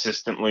say,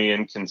 consistently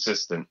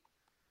inconsistent.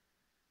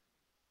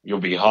 You'll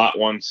be hot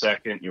one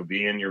second, you'll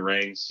be in your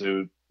rain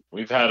suit.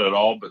 We've had it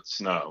all but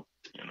snow,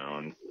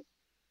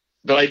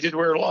 But I did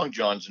wear long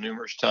johns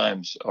numerous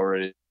times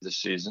already this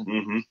season.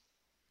 Mm-hmm.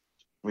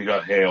 We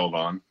got hailed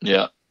on.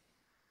 Yeah.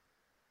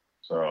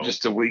 So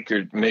just a week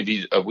or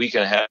maybe a week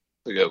and a half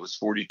ago, it was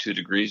 42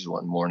 degrees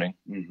one morning.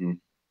 Mm-hmm.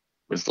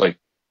 With like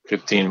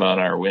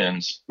 15-mile-an-hour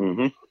winds.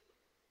 Mm-hmm.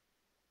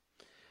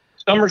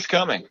 Summer's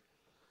coming.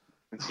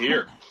 It's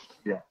here.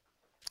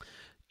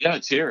 Yeah,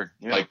 it's here.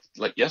 Yeah.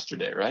 Like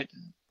yesterday, right?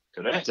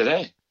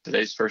 Today.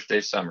 Today's first day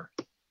of summer.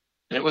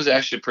 And it was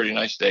actually a pretty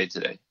nice day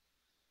today.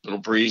 A little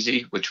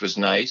breezy, which was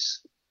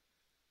nice.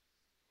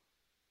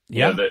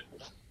 Yeah.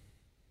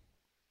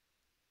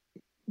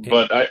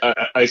 But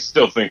I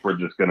still think we're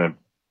just going to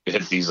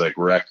hit these like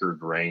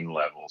record rain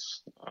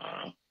levels.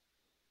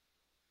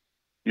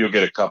 You'll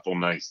get a couple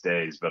nice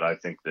days, but I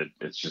think that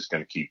it's just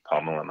going to keep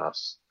pummeling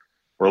us.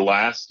 Where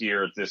last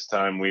year at this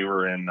time we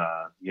were in,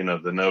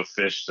 the no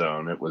fish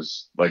zone. It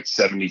was like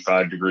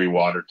 75-degree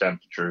water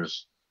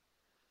temperatures,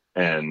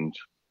 and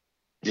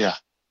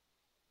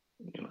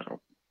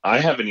I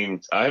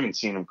haven't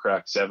seen them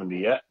crack 70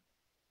 yet.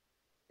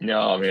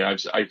 No, I mean I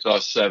saw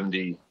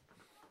 70,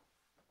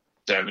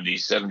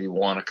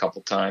 71 a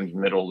couple times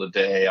middle of the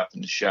day up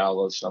in the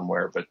shallow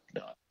somewhere, but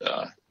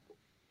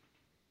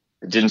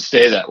it didn't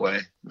stay that way.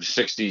 It was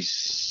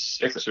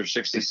 66 or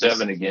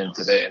 67 again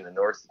today in the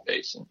North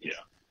Basin. Yeah.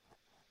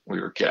 We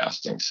were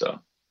casting, so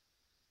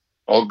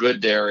all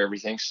good there.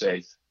 Everything's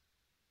safe.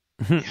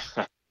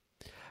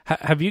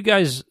 Have you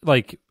guys,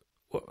 like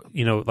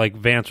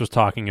Vance was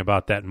talking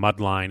about that mud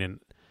line,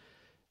 and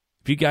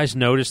have you guys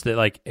noticed that,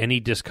 like, any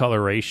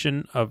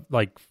discoloration of,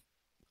 like,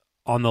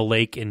 on the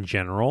lake in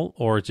general?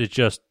 Or is it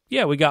just,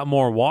 we got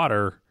more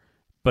water,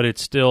 but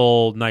it's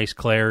still nice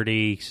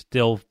clarity,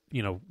 still,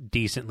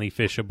 decently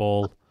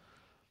fishable,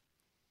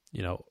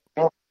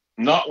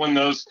 Not when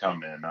those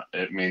come in.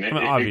 I mean,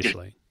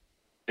 obviously.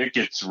 it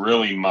gets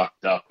really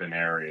mucked up in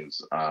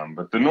areas.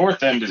 But the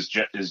north end is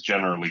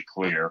generally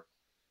clear,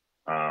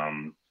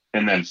 and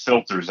then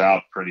filters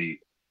out a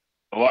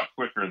lot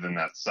quicker than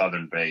that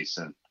southern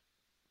basin.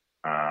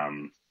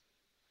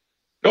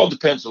 It all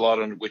depends a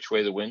lot on which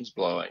way the wind's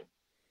blowing.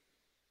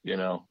 You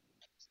know,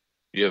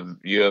 you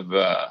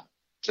have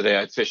today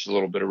I fished a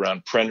little bit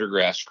around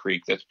Prendergrass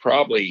Creek. I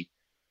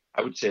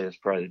would say that's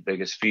probably the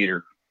biggest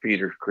feeder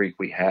creek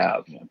we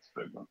have. That's a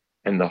big one.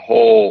 And the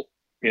whole,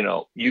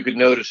 you could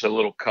notice a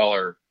little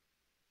color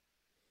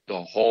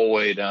the whole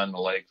way down the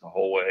lake,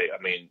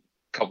 a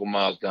couple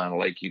miles down the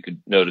lake, you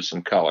could notice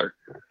some color.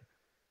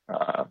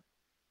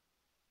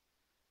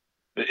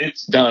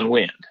 It's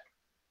downwind.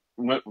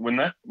 When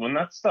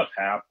that stuff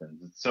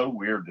happens, it's so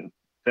weird to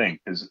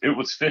think, because it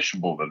was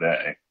fishable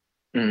today.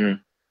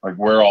 Mm-hmm. Like,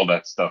 where all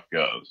that stuff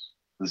goes.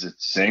 Does it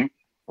sink?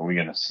 Are we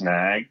going to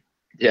snag?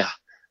 Yeah.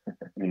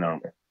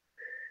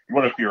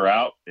 What if you're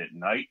out at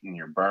night and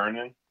you're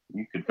burning?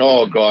 You could.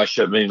 Oh gosh,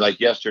 like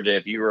yesterday,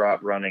 if you were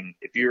out running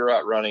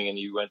and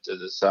you went to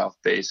the South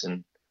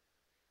Basin,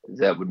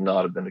 that would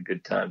not have been a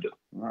good time to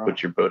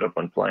put your boat up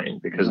on plane,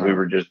 because we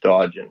were just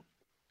dodging.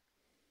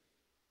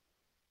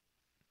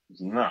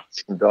 It's nuts.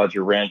 You can dodge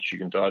a wrench, you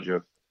can dodge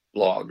a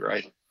log,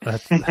 right?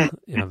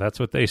 That's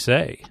what they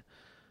say.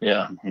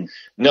 Yeah.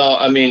 No,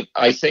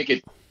 I think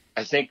it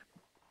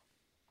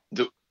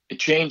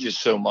changes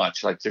so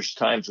much. Like, there's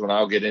times when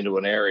I'll get into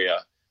an area,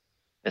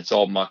 it's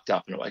all mucked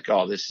up, and I'm like,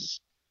 oh, this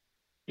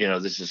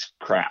is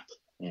crap.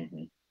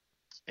 Mm-hmm.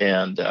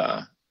 And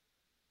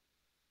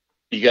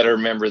you got to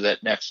remember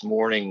that next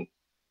morning,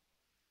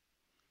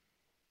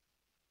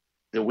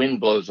 the wind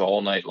blows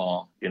all night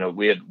long.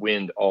 We had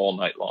wind all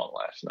night long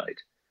last night.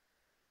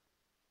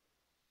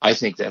 I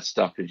think that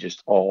stuff is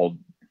just all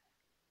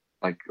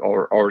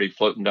already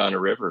floating down the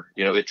river.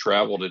 It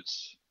traveled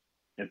its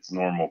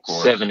normal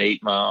course,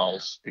 7-8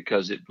 miles,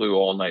 because it blew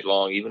all night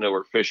long. Even though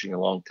we're fishing a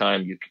long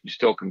time, you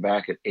still come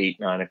back at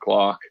 8-9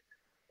 o'clock,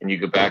 and you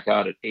go back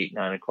out at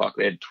 8-9 o'clock.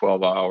 They had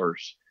 12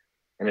 hours,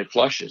 and it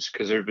flushes,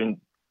 because there've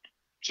been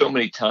so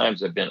many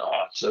times I've been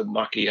it's so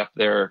mucky up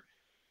there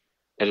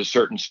at a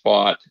certain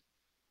spot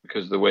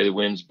because of the way the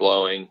wind's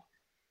blowing,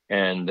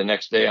 and the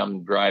next day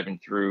I'm driving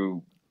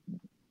through.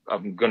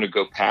 I'm going to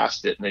go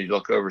past it, and then you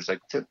look over. It's like,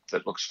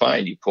 that looks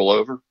fine. You pull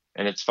over,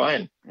 and it's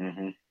fine.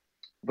 Mm-hmm.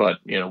 But,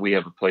 we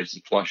have a place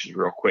that flushes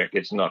real quick.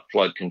 It's not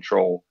flood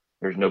control.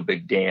 There's no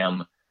big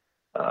dam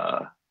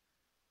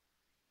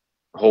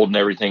holding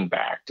everything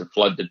back to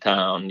flood the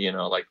town.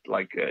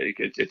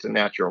 It's a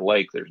natural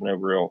lake. There's no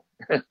real.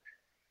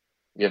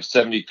 You have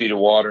 70 feet of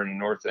water in the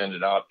north end.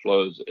 It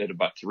outflows at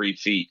about 3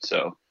 feet.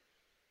 So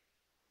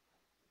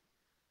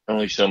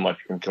only so much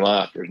can come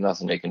out. There's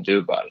nothing they can do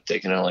about it. They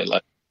can only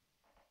let.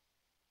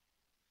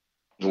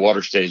 The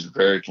water stays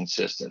very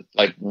consistent.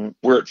 Like,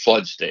 we're at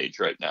flood stage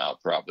right now,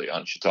 probably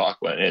on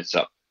Chautauqua, and it's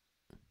up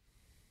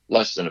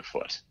less than a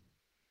foot.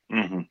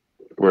 Mm-hmm.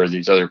 Where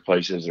these other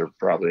places are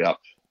probably up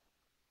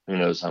who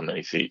knows how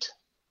many feet.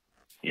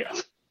 Yeah.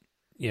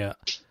 Yeah.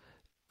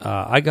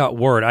 I got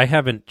word. I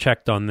haven't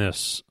checked on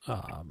this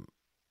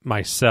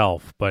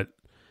myself, but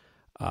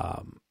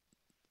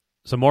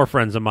some more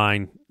friends of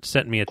mine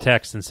sent me a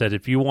text and said,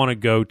 if you want to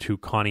go to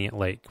Conneaut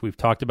Lake, we've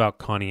talked about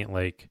Conneaut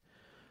Lake,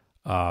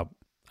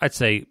 I'd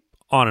say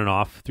on and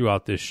off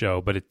throughout this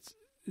show, but it's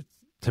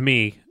to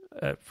me,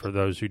 for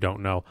those who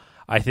don't know,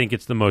 I think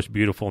it's the most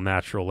beautiful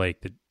natural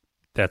lake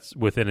that's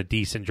within a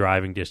decent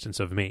driving distance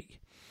of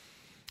me,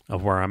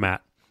 of where I'm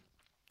at.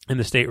 And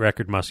the state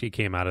record muskie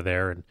came out of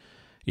there, and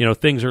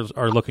things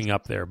are looking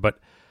up there. But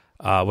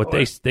what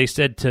they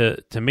said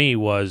to me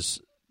was,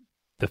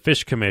 the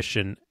Fish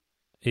Commission,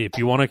 if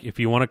you want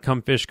to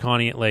come fish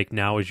Conneaut Lake,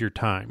 now is your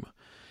time.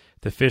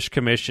 The Fish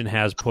Commission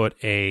has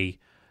put a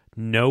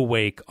no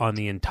wake on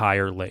the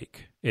entire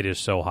lake. It is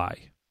so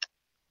high.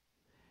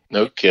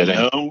 No kidding.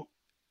 No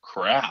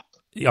crap.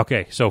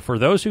 Okay, so for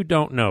those who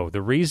don't know,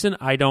 the reason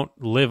I don't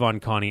live on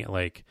Conneaut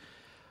Lake,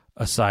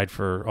 aside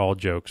for all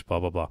jokes,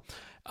 blah, blah,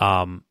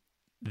 blah,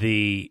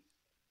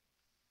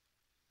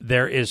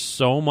 there is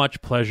so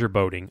much pleasure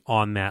boating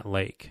on that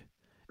lake.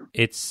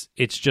 It's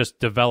just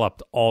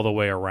developed all the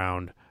way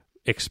around.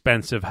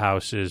 Expensive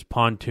houses,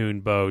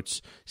 pontoon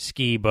boats,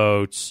 ski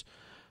boats,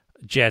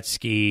 jet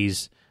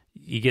skis.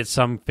 You get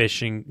some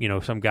fishing,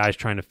 some guys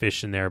trying to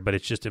fish in there, but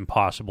it's just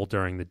impossible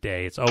during the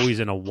day. It's always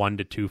in a 1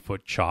 to 2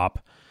 foot chop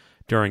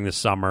during the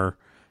summer,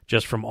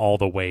 just from all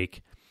the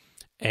wake.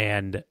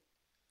 And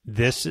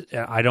this,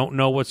 I don't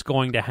know what's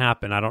going to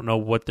happen. I don't know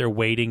what they're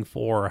waiting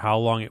for or how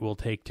long it will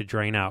take to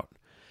drain out.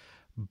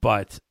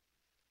 But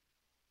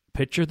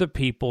picture the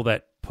people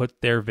that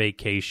put their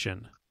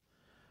vacation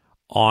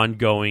on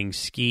going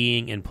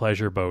skiing and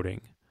pleasure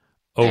boating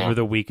over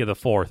the week of the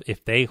 4th.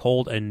 If they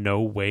hold a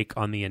no wake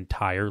on the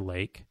entire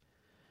lake,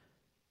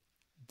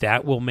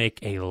 that will make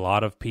a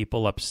lot of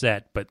people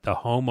upset, but the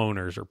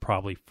homeowners are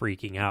probably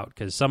freaking out,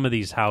 because some of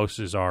these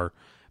houses are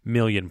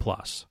million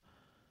plus.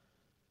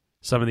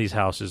 Some of these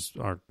houses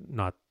are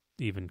not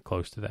even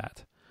close to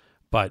that.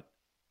 But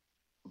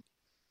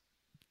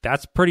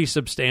that's pretty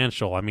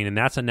substantial. I mean, and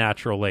that's a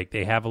natural lake.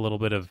 They have a little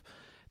bit of,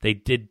 they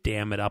did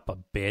dam it up a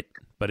bit,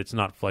 but it's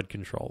not flood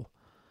control.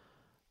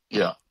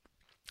 Yeah.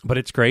 But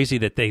it's crazy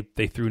that they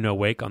threw no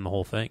wake on the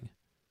whole thing.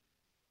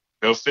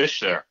 Go fish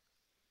there.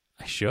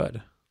 I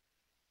should.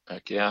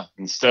 Heck yeah.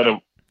 Instead of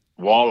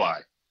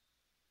walleye.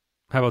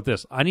 How about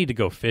this? I need to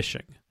go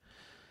fishing.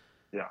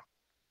 Yeah.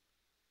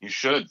 You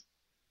should.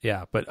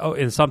 Yeah, but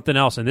and something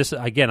else, and this,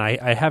 again,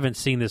 I haven't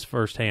seen this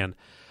firsthand.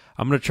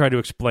 I'm going to try to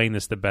explain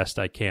this the best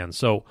I can.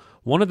 So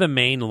one of the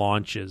main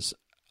launches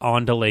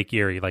onto Lake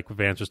Erie, like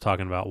Vance was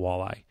talking about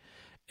walleye,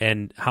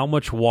 and how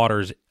much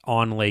water's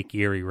on Lake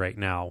Erie right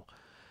now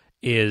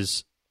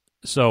is,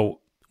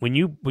 so when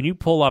you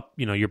pull up,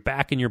 you're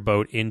backing your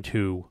boat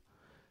into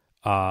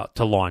to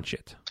launch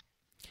it,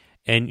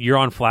 and you're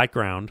on flat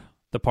ground,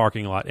 the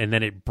parking lot, and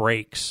then it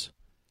breaks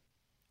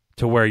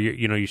to where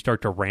you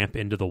start to ramp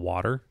into the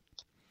water.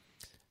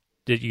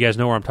 Did you guys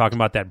know where I'm talking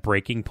about, that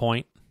breaking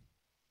point?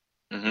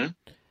 Mm-hmm.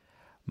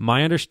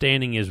 My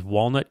understanding is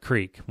Walnut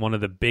Creek, one of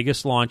the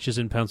biggest launches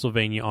in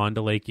Pennsylvania onto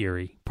Lake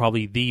Erie,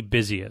 probably the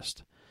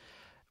busiest,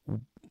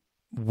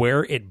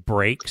 where it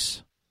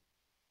breaks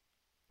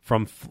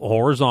from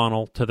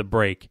horizontal to the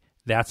break,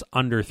 that's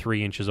under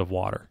 3 inches of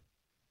water.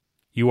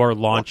 You are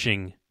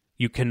launching,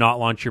 you cannot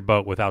launch your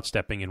boat without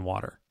stepping in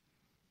water.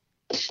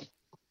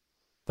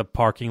 The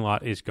parking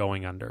lot is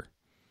going under.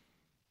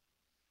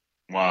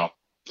 Wow.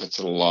 That's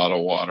a lot of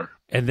water.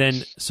 And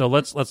then, so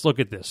let's look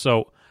at this.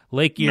 So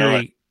Lake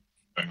Erie.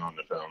 Going on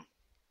at home.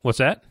 What's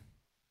that?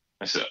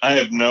 I said, I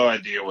have no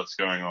idea what's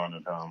going on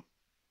at home.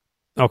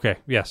 Okay,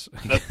 yes.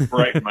 That's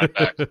right in my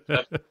back.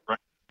 That's right in my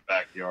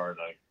backyard.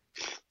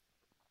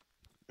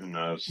 Who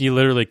knows? You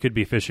literally could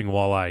be fishing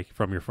walleye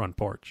from your front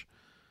porch.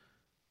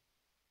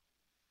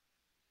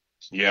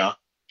 Yeah.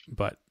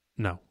 But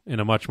no, in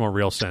a much more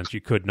real sense,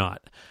 you could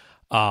not.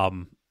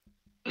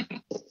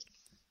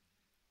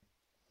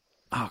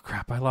 Oh,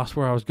 crap, I lost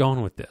where I was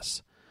going with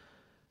this.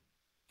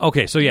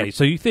 Okay, so yeah,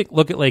 so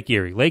look at Lake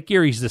Erie. Lake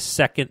Erie's the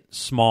second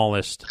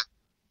smallest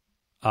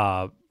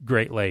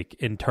Great Lake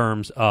in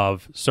terms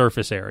of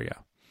surface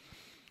area.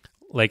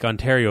 Lake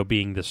Ontario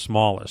being the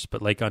smallest,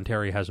 but Lake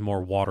Ontario has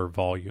more water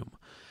volume.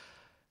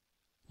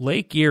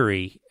 Lake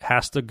Erie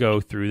has to go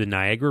through the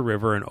Niagara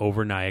River and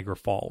over Niagara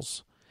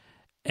Falls.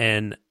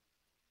 And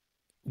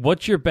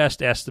what's your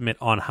best estimate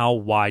on how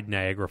wide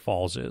Niagara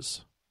Falls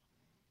is?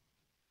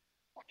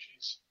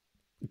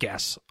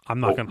 Guess. I'm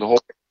not going to...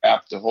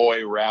 The whole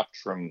way wrapped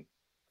from...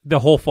 The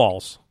whole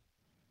falls.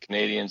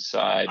 Canadian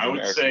side,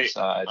 American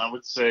side. I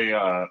would say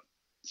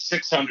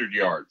 600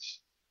 yards.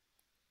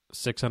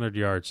 600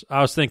 yards.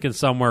 I was thinking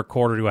somewhere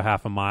quarter to a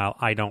half a mile.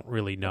 I don't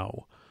really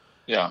know.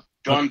 Yeah.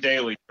 John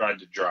Daly tried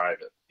to drive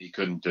it. He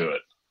couldn't do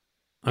it.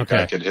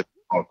 Okay. I could hit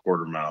a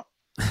quarter mile.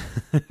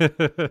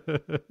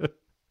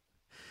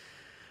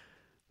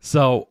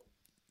 So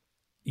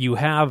you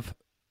have...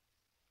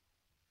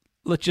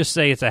 Let's just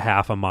say it's a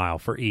half a mile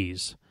for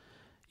ease.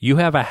 You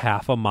have a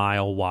half a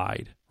mile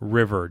wide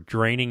river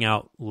draining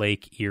out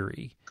Lake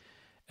Erie.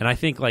 And I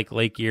think like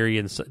Lake Erie,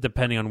 and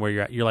depending on where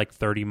you're at, you're like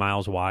 30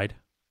 miles wide,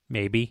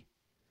 maybe,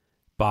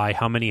 by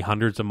how many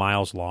hundreds of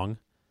miles long?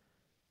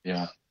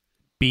 Yeah.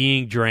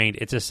 Being drained.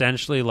 It's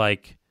essentially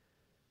like,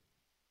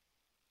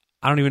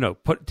 I don't even know,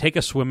 take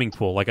a swimming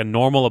pool, like a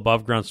normal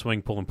above ground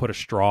swimming pool, and put a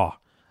straw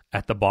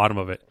at the bottom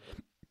of it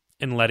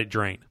and let it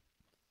drain.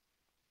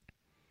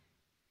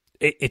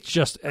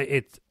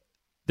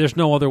 There's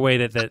no other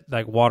way that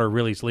like water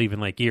really is leaving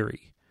Lake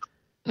Erie.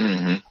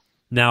 Mm-hmm.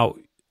 Now,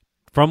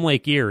 from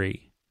Lake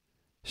Erie,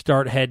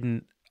 start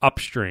heading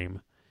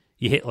upstream.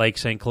 You hit Lake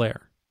St.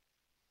 Clair.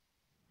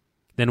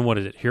 Then what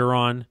is it?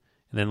 Huron,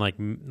 and then like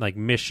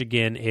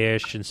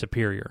Michigan-ish and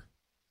Superior.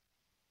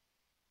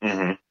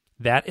 Mm-hmm.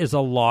 That is a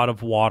lot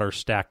of water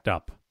stacked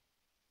up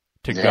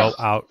to go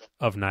out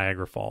of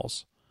Niagara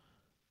Falls.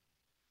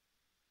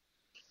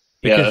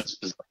 Because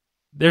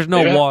there's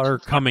no water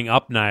coming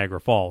up Niagara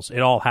Falls. It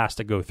all has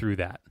to go through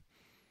that.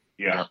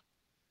 Yeah.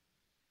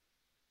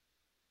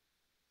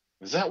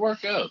 Is that where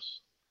it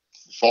goes?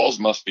 The falls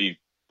must be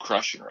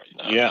crushing right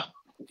now. Yeah.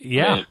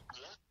 Yeah.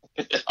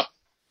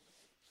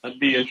 That'd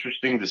be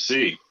interesting to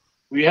see.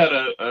 We had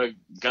a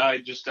guy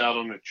just out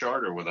on a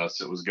charter with us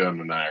that was going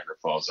to Niagara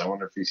Falls. I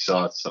wonder if he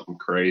saw something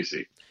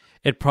crazy.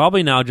 It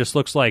probably now just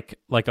looks like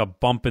a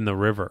bump in the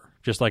river,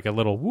 just like a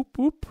little whoop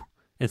whoop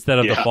instead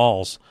of the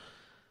falls.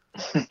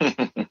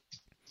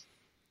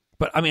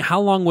 But I mean, how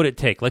long would it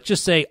take? Let's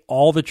just say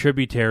all the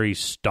tributaries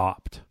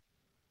stopped.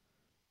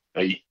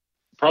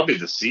 Probably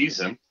the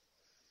season.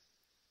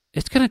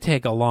 It's going to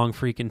take a long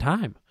freaking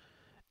time.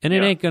 And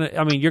it ain't going to,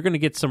 I mean, you're going to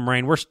get some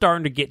rain. We're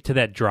starting to get to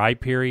that dry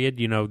period,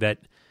 that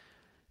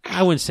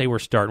I wouldn't say we're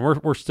starting.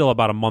 We're still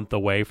about a month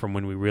away from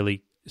when we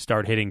really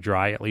start hitting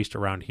dry, at least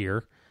around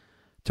here,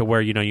 to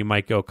where, you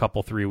might go a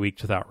couple, 3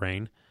 weeks without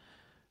rain.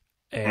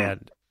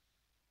 And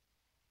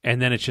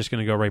then it's just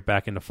going to go right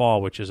back into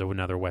fall, which is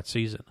another wet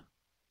season.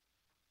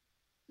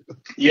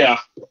 Yeah.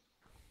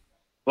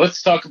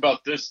 Let's talk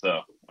about this,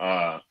 though,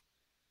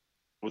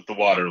 with the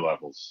water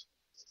levels.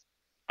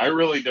 I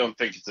really don't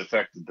think it's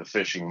affected the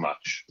fishing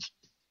much.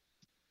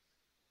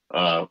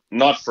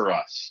 Not for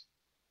us.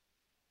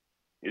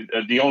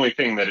 The only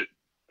thing that it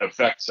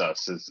affects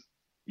us is,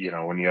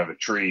 when you have a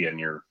tree in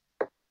your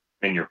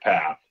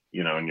path,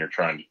 and you're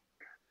trying to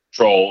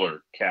troll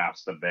or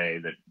cast a bay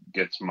that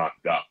gets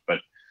mucked up. But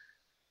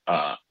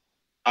I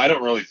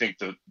don't really think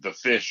the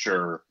fish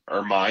are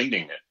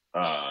minding it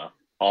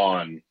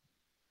on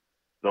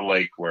the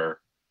lake where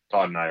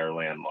Todd and I are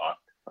landlocked.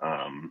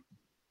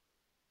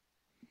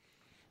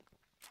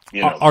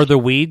 Are the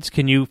weeds?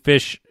 Can you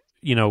fish?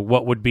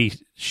 What would be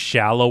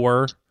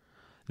shallower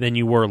than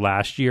you were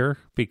last year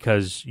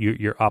because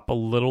you're up a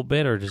little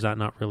bit, or does that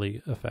not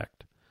really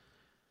affect?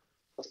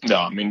 No,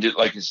 I mean,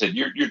 like I said,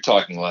 you're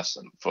talking less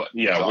than a foot.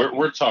 Yeah,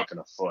 we're talking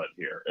a foot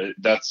here.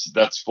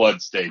 That's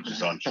flood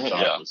stages on Chautauqua,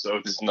 yeah, so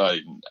it's not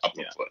even up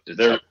a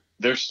foot.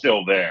 They're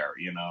still there.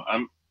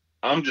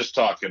 I'm just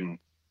talking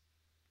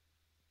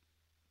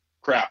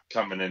crap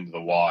coming into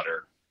the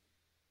water,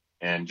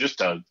 and just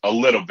a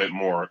little bit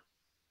more.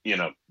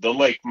 The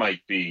lake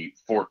might be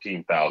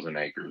 14,000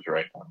 acres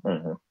right now.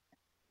 Mm-hmm.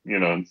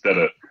 Instead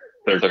of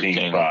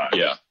 13.5.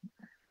 Yeah.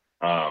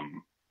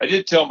 I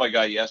did tell my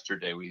guy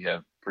yesterday we had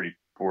a pretty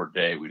poor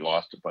day. We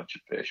lost a bunch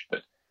of fish,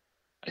 but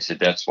I said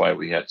that's why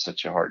we had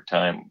such a hard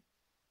time.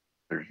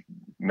 There's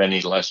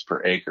many less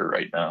per acre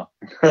right now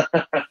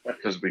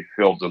because we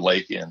filled the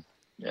lake in.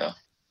 Yeah.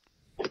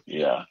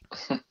 Yeah.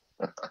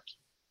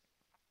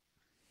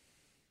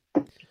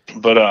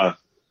 But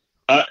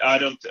I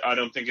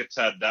don't think it's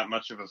had that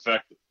much of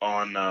effect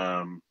on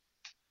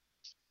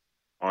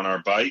our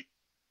bite,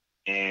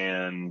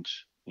 and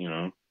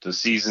the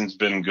season's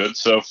been good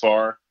so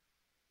far.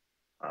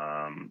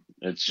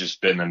 It's just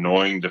been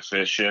annoying to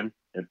fish in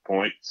at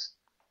points.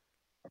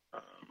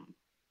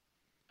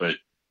 But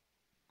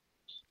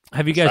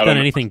have you guys done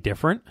anything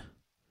different?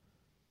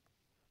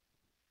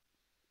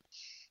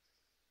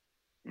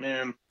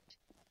 Man,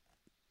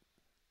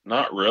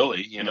 not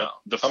really.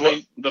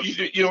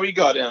 We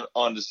got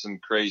onto some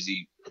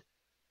crazy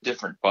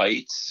different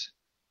bites,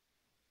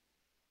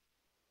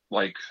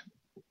 like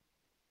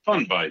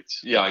fun bites.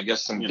 Yeah, I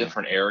guess some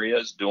different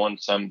areas doing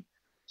some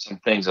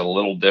things a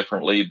little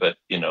differently, but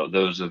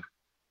those have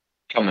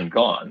come and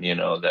gone.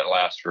 That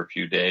last for a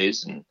few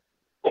days, and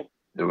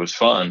it was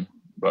fun.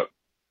 But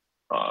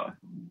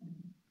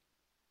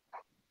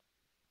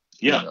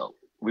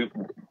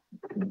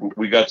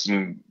we got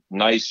some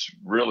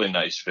really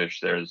nice fish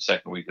there the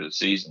second week of the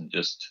season,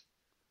 just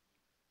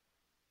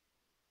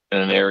in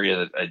an area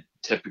that I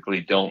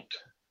typically don't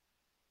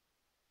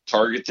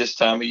target this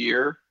time of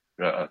year.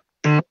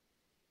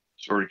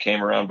 Sort of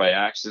came around by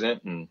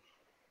accident, and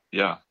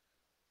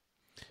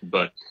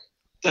but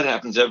that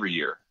happens every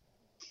year.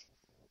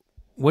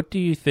 What do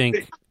you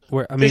think?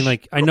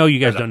 I know you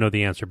guys don't know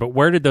the answer, but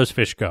where did those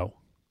fish go?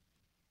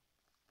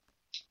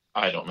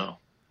 I don't know.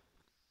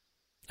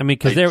 I mean,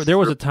 because there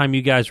was a time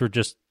you guys were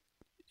just,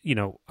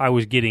 I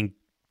was getting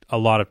a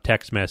lot of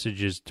text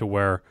messages to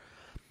where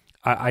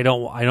I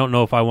don't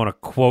know if I want to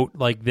quote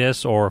like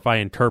this or if I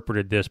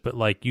interpreted this, but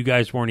like you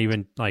guys weren't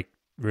even like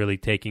really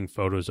taking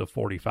photos of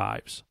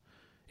 45s.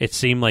 It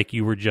seemed like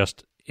you were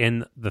just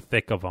in the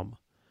thick of them.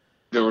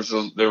 There was a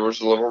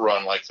little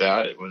run like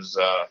that. It was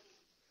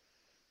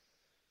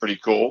pretty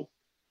cool.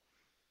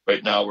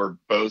 Right now we're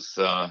both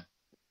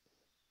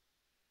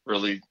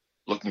really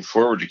looking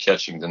forward to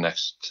catching the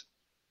next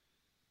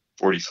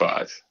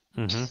 45.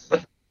 Mm-hmm. I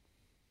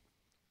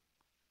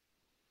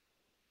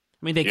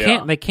mean, they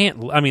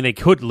can't. I mean, they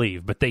could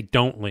leave, but they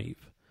don't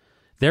leave.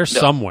 They're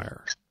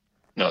somewhere.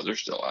 No, they're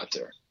still out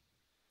there.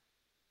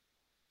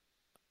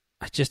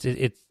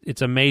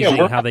 It's amazing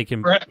how they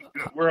can.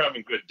 We're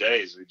having good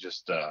days. We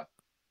just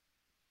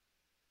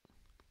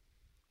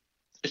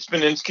it's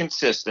been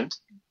inconsistent,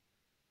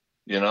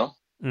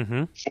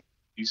 Mm-hmm.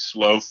 These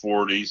slow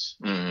 40s.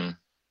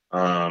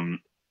 Mm-hmm.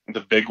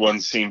 The big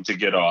ones seem to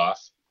get off.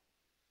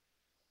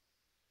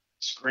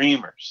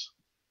 Screamers.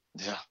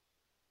 Yeah.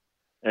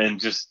 And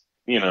just,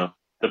 the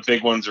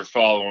big ones are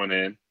following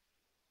in.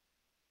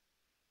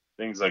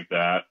 Things like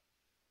that.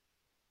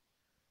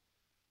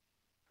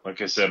 Like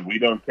I said, we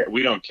don't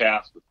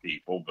cast with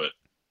people, but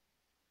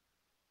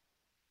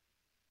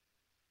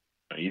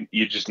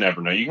you just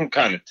never know. You can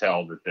kind of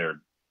tell that they're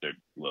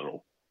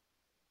little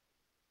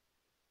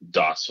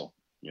docile,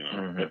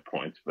 at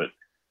points. But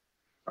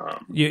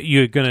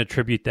you're going to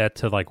attribute that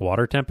to like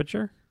water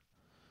temperature?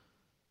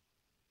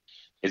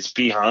 It's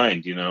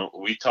behind.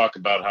 We talk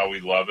about how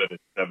we love it at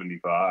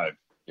 75.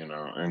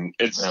 And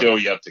it's still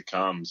yet to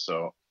come.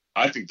 So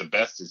I think the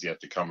best is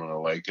yet to come on the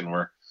lake, and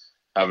we're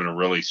having a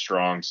really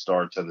strong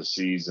start to the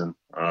season.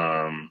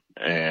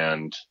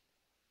 And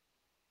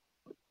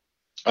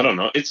I don't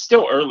know. It's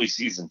still early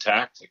season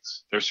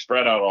tactics. They're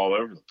spread out all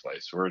over the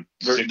place.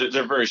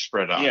 They're very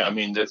spread out. Yeah, I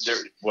mean,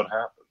 what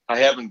happened? I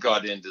haven't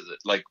got into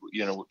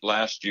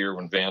last year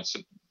when Vance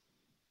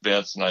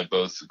and I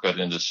both got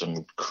into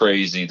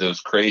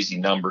those crazy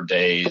number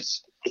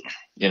days,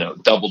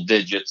 double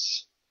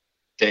digits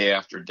day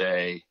after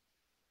day.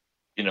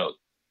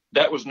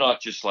 That was not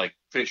just like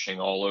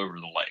fishing all over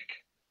the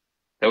lake.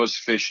 That was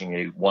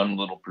fishing one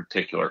little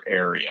particular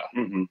area,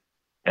 Mm-hmm.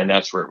 and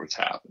that's where it was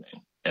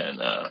happening.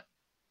 And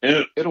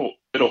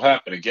it'll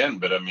happen again,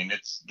 but I mean,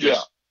 it's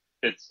just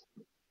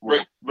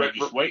we're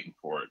just waiting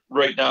for it.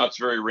 Right now, it's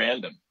very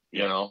random.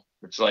 You know,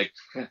 it's like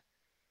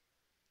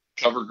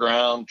cover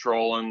ground,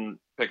 trolling,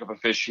 pick up a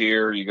fish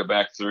here. You go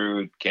back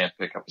through, can't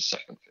pick up a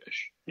second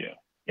fish. Yeah,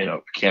 you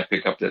know, can't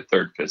pick up that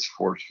third fish,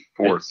 fourth,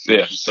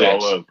 fifth, it's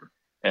all over.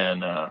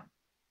 And a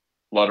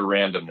lot of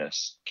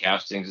randomness.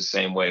 Casting's the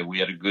same way. We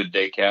had a good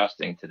day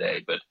casting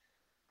today, but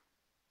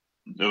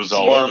it was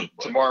all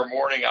tomorrow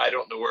morning. I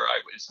don't know where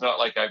it's not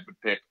like I would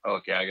pick.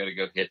 Okay, I got to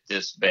go hit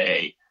this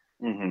bay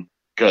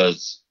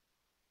because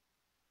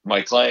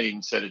my client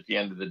even said at the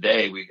end of the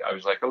day, I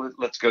was like, oh,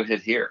 let's go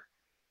hit here.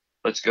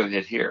 Let's go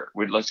hit here.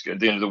 Let's go.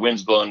 The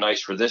wind's blowing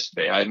nice for this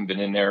bay. I haven't been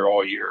in there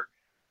all year,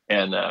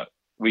 and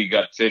we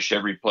got fish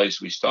every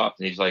place we stopped.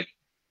 And he's like,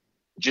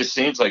 it just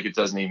seems like it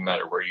doesn't even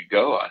matter where you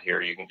go out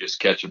here. You can just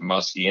catch a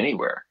muskie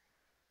anywhere.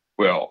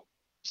 Well,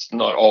 it's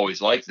not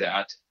always like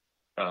that.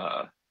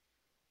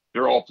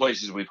 They're all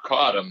places we've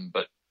caught them,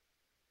 but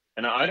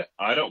I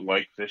don't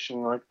like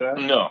fishing like that.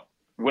 No,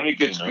 when it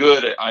gets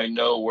good, I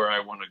know where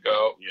I want to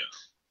go. Yeah.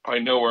 I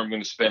know where I'm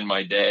going to spend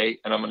my day,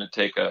 and I'm going to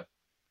take a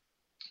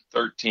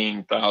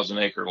 13,000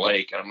 acre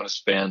lake, and I'm going to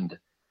spend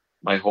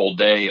my whole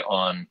day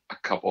on a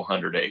couple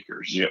hundred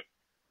acres. Yep.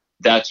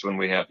 That's when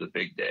we have the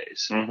big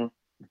days. Mm-hmm.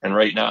 And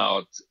right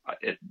now,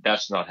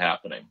 that's not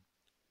happening.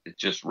 It's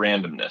just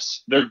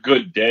randomness. They're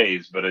good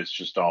days, but it's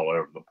just all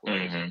over the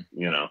place. Mm-hmm.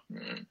 You know.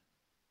 Mm-hmm.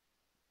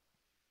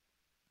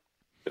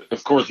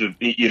 Of course,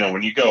 you know,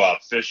 when you go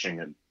out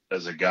fishing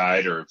as a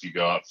guide, or if you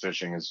go out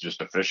fishing as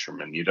just a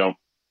fisherman, you don't.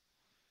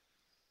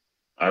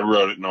 I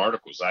wrote it in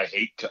articles. I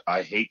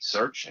hate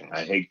searching.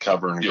 I hate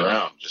covering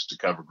ground just to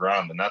cover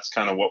ground, and that's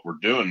kind of what we're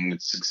doing. And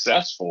it's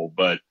successful,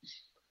 but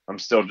I'm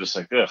still just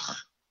like, ugh.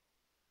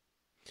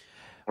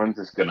 When's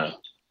this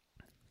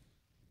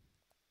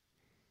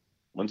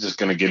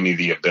gonna give me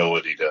the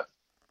ability to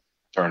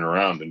turn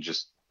around and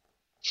just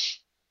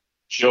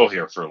chill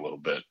here for a little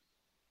bit,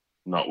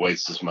 not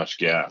waste as much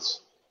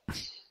gas?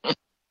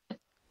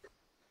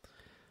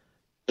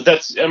 But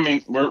that's, I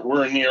mean,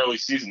 we're in the early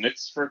season.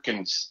 It's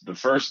freaking the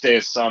first day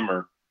of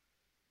summer,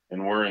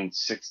 and we're in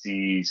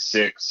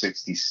 66,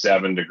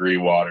 67 degree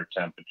water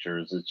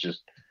temperatures. It's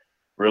just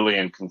really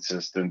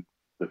inconsistent.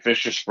 The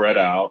fish are spread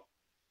out,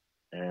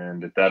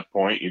 and at that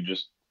point, you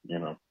just, you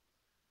know,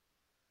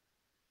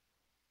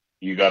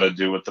 you got to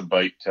do what the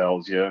bite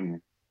tells you and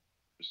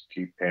just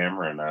keep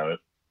hammering at it.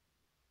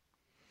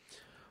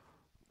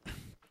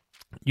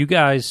 You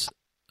guys,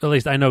 at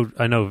least I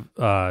know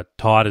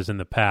Todd has in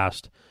the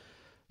past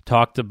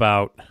talked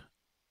about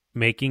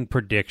making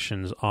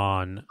predictions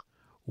on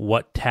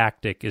what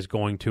tactic is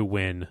going to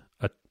win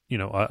an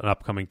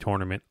upcoming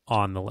tournament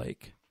on the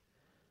lake.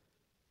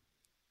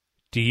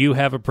 Do you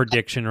have a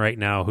prediction right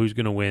now who's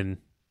going to win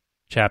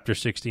Chapter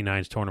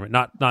 69's tournament?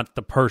 Not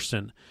the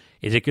person.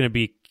 Is it going to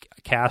be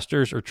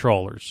casters or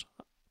trollers?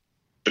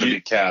 It's going to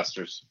be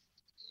casters.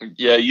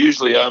 Yeah,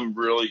 usually I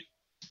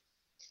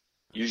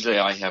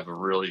have a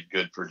really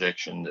good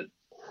prediction that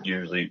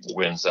usually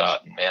wins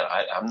out. And man,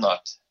 I'm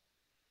not.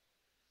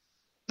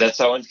 That's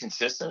how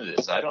inconsistent it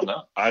is. I don't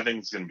know. I think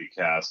it's going to be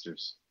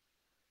casters.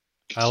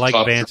 I like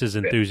Vance's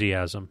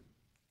enthusiasm.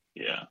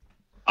 Yeah.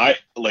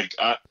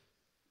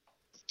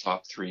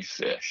 Top three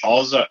fish.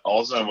 All's a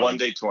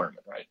one-day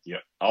tournament, right? Yeah.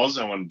 All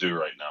I want to do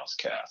right now is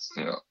cast.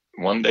 Yeah.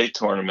 One-day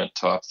tournament,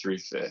 top three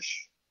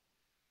fish.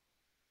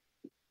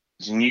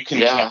 And you can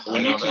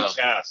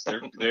cast,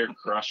 they're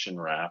crushing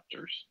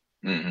raptors.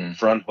 Mm-hmm.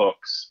 Front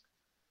hooks,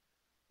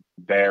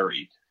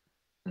 buried.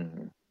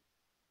 Mm-hmm.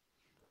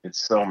 It's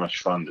so much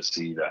fun to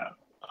see that.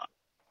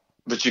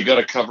 But you got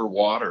to cover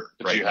water.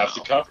 But you have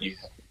have to cover. You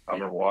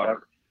cover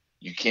water.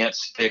 You can't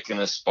stick in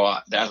a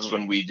spot. That's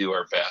when we do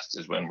our best.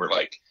 Is when we're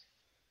like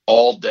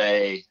all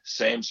day,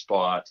 same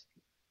spot,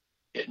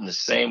 hitting the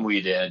same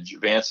weed edge.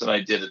 Vance and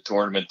I did a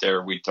tournament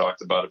there. We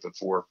talked about it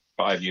before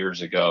 5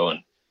 years ago, and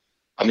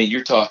I mean,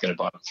 you're talking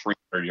about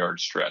a 300-yard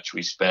stretch.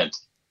 We spent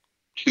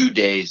 2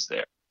 days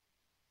there.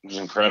 It was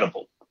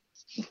incredible.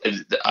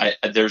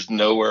 There's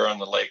nowhere on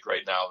the lake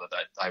right now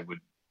that I would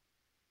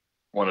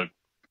want to.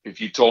 If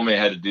you told me I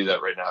had to do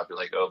that right now, I'd be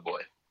like, oh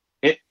boy.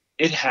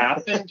 It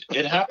happened.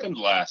 It happened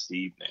last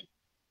evening.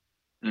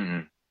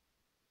 Mm-hmm.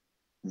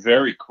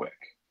 Very quick.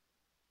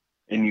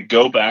 And you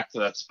go back to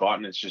that spot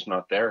and it's just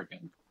not there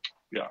again.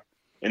 Yeah.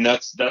 And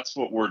that's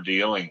what we're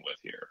dealing with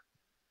here.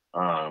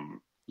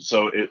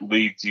 So it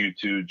leads you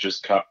to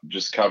just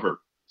cover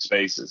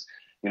spaces.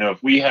 You know,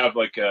 if we have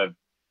like a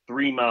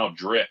 3-mile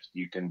drift,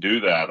 you can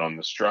do that on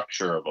the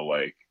structure of a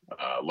lake,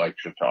 like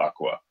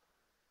Chautauqua.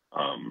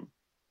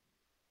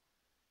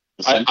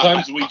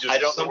 Sometimes I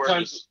don't know where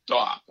to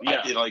stop.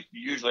 Yeah.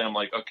 Usually I'm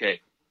like,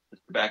 okay,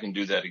 let's go back and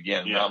do that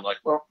again. Yeah. Now I'm like,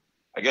 well,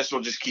 I guess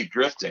we'll just keep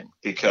drifting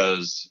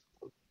because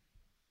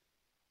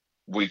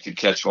we could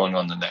catch one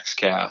on the next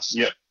cast.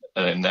 Yeah.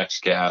 And the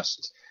next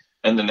cast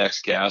and the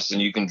next cast,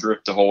 and you can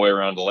drift the whole way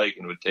around the lake,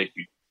 and it would take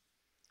you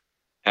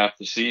half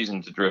the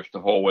season to drift the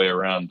whole way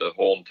around the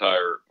whole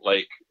entire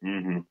lake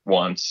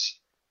once,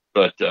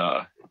 but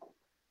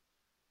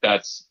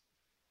that's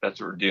what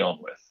we're dealing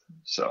with.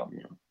 So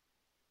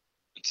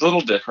it's a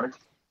little different.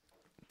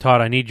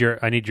 Todd, I need your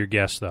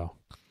guess though.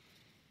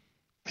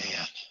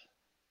 Man,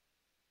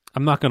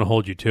 I'm not going to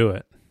hold you to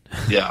it.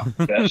 Yeah,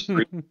 that's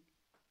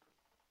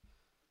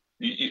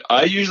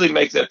I usually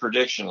make that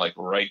prediction like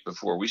right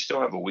before. We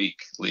still have a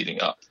week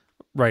leading up.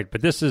 Right,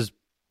 but this is...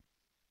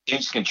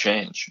 Things can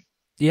change.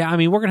 Yeah, I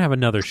mean, we're going to have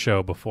another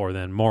show before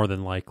then, more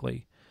than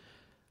likely.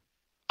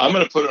 I'm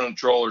going to put it on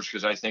trollers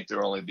because I think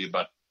there'll only be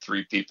about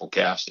 3 people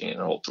casting in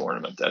the whole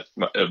tournament.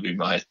 That'd be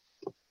my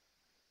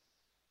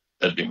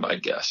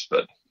guess.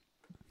 But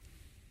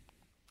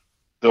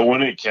they'll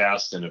win it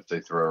casting if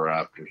they throw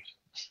Raptors.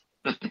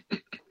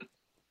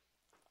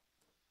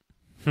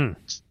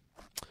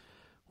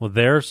 Well,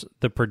 there's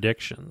the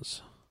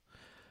predictions.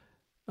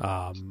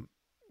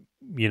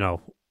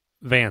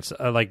 Vance,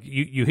 like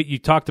you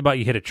talked about,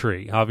 you hit a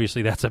tree.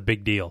 Obviously, that's a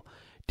big deal.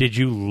 Did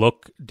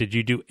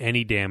you do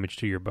any damage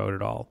to your boat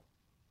at all?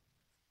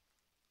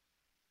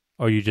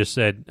 Or you just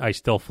said, I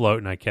still float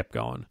and I kept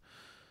going?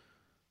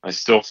 I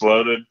still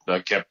floated. I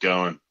kept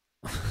going.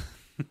 Go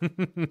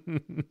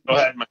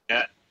ahead, my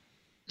net.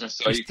 I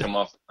saw you come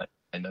off.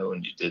 I know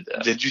when you did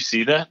that. Did you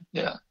see that?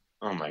 Yeah.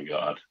 Oh, my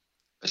God.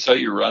 I saw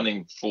you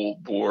running full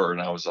bore, and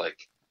I was like,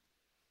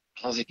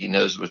 I don't think he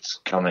knows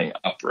what's coming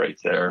up right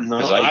there. No,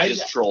 because I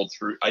just trolled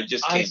through. I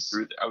just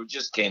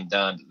came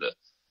down to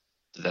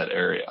that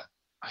area.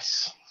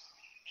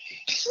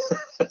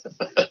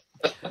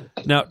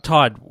 Now,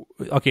 Todd,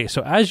 okay,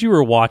 so as you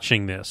were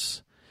watching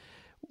this,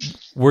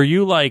 were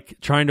you like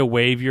trying to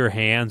wave your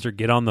hands or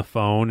get on the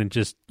phone and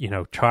just,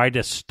 try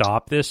to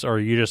stop this? Or are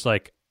you just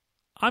like,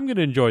 I'm going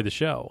to enjoy the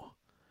show?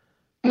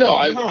 No,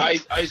 I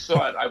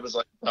saw it. I was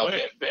like,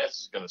 okay,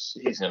 Vance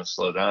he's going to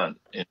slow down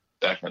in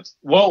seconds.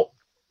 Well,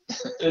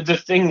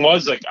 the thing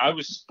was, like, I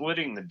was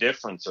splitting the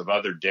difference of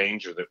other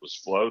danger that was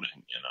floating,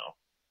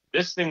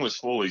 This thing was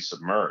fully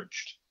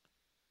submerged.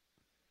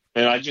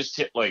 And I just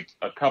hit, like,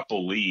 a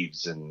couple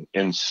leaves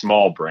and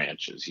small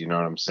branches, you know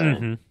what I'm saying?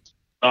 Mm-hmm.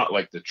 Not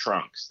like the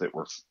trunks that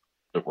were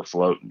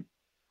floating.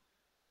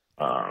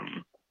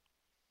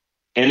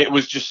 And it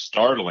was just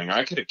startling.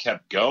 I could have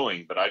kept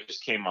going, but I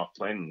just came off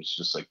plane and was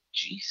just like,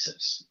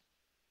 Jesus.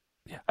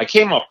 Yeah. I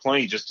came off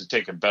plane just to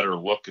take a better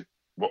look at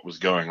what was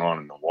going on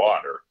in the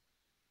water.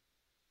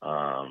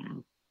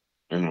 And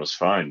was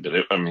fine. But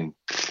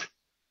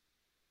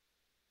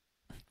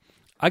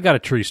I got a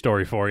tree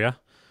story for you.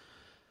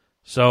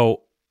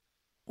 So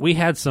we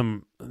had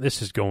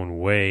this is going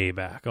way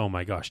back. Oh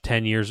my gosh,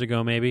 10 years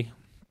ago maybe.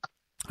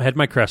 I had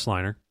my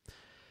Crestliner.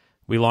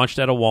 We launched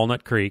out of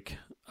Walnut Creek.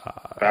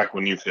 Back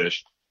when you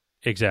fished.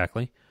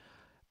 Exactly.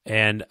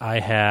 And I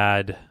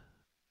had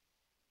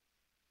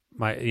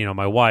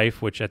my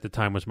wife, which at the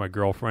time was my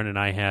girlfriend, and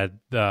I had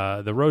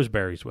the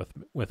Roseberries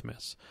with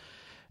Miss.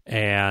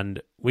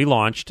 And we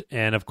launched,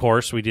 and of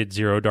course we did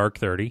 0 dark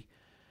 30.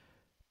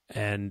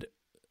 And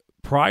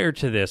prior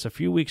to this, a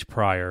few weeks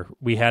prior,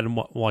 we had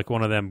like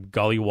one of them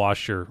gully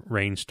washer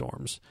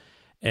rainstorms.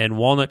 And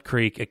Walnut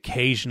Creek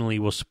occasionally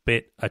will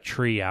spit a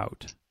tree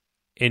out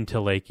into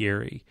Lake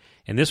Erie.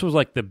 And this was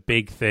like the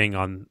big thing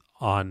on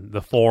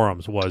the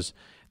forums was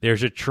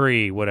there's a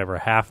tree, whatever,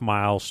 half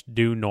mile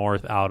due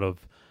north out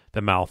of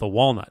the mouth of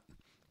Walnut.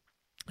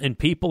 And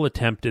people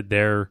attempted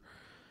their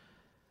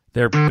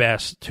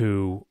best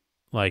to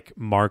like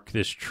mark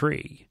this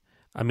tree.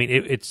 I mean,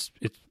 it's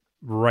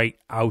right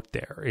out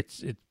there.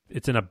 It's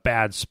in a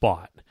bad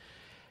spot.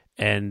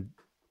 And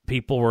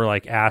people were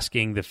like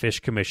asking the Fish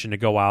Commission to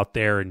go out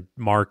there and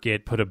mark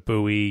it, put a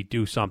buoy,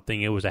 do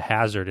something. It was a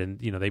hazard. And,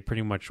 they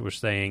pretty much were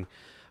saying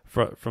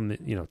from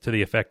the, to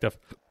the effect of,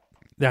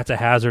 that's a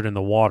hazard in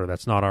the water.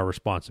 That's not our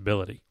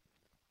responsibility.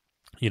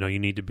 You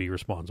need to be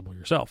responsible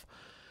yourself.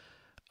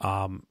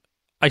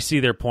 I see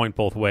their point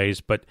both ways,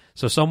 but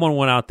so someone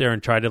went out there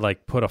and tried to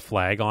like put a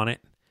flag on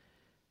it.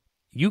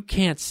 You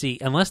can't see,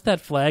 unless that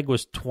flag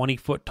was 20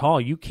 foot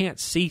tall, you can't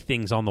see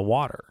things on the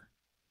water.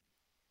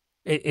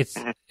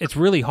 It's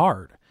really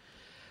hard.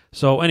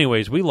 So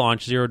anyways, we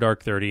launched 0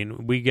 dark 30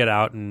 and we get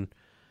out and,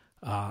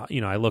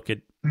 I look at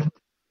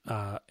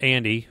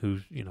Andy,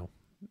 who's,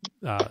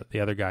 the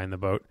other guy in the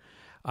boat.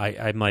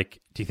 I'm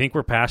like, do you think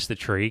we're past the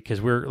tree?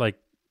 Because we're like,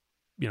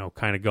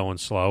 kind of going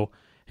slow.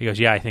 He goes,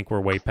 yeah, I think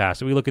we're way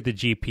past it. We look at the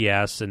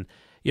GPS and,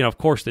 of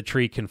course the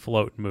tree can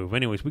float and move.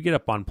 Anyways, we get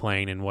up on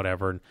plane and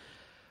whatever. And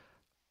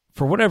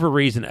for whatever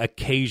reason,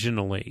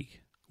 occasionally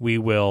we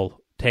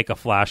will take a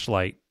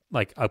flashlight,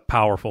 like a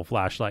powerful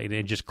flashlight,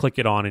 and just click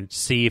it on and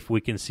see if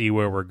we can see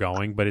where we're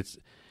going. But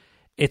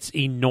it's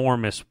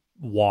enormous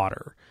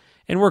water.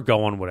 And we're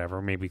going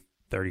whatever, maybe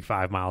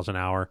 35 miles an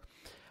hour.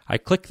 I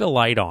click the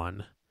light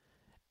on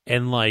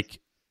and like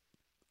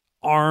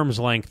arm's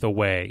length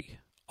away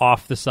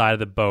off the side of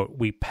the boat,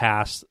 we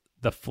pass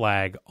the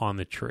flag on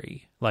the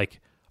tree. Like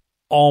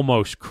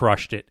almost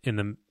crushed it in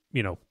the,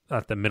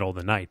 not the middle of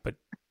the night, but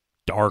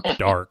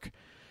dark.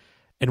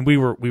 And we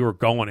were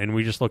going and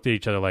we just looked at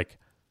each other like,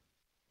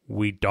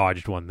 we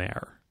dodged one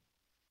there.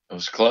 It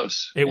was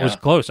close. It was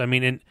close. I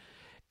mean, and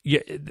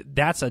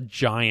that's a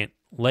giant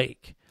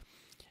lake.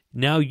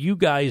 Now you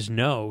guys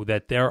know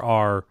that there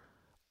are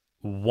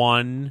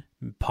one,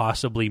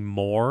 possibly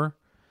more,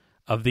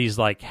 of these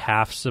like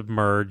half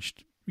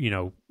submerged,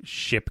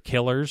 ship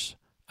killers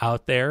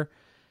out there.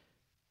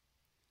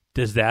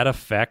 Does that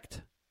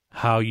affect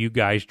how you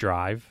guys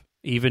drive,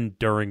 even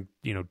during,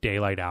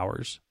 daylight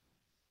hours?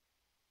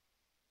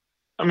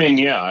 I mean,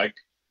 yeah,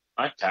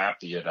 I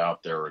tappy it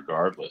out there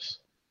regardless.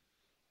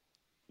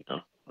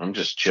 I'm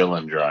just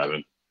chilling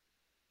driving.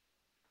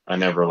 I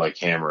never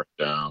hammer it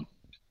down.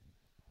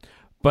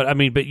 But I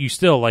mean, but you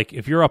still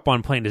if you're up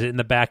on plane, is it in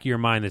the back of your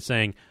mind that's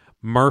saying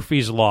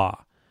Murphy's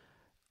Law?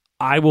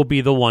 I will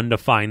be the one to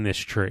find this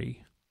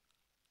tree.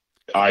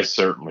 I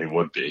certainly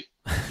would be.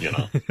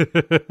 I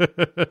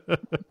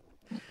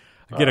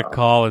get a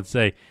call and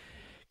say,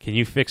 "Can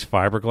you fix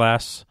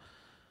fiberglass?"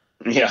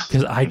 Yeah,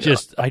 because I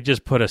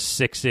just put a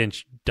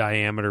 6-inch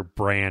diameter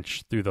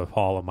branch through the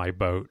hull of my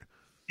boat.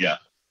 Yeah,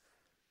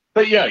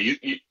 but yeah, you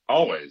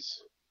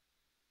always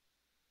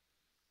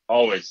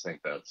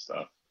think that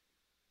stuff.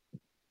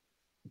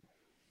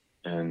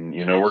 And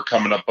we're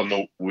coming up on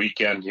the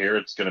weekend here.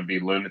 It's going to be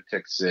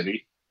Lunatic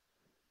City,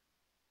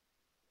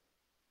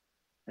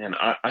 and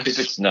I if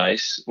it's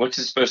nice, what's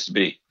it supposed to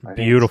be?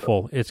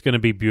 Beautiful. It's going to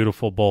be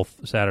beautiful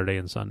both Saturday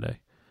and Sunday.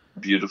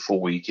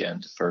 Beautiful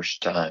weekend,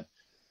 first time.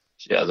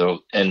 Yeah,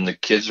 and the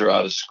kids are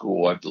out of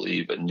school, I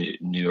believe, in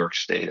New York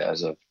State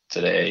as of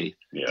today.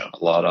 Yeah,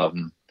 a lot of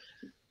them.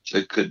 So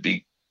it could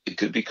be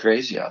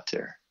crazy out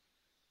there.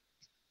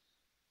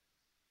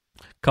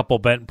 Couple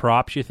bent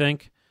props, you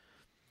think?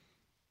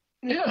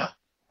 Yeah.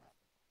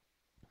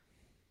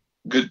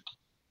 Good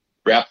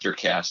raptor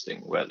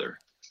casting weather.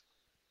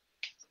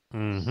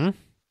 Mm-hmm.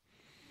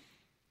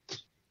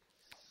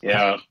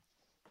 Yeah.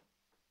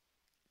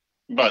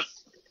 But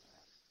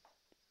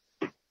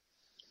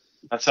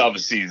that's how the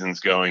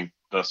season's going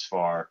thus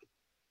far.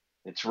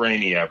 It's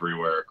rainy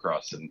everywhere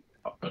across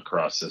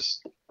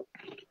this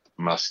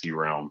musky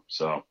realm.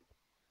 So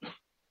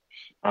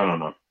I don't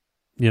know.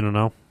 You don't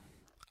know?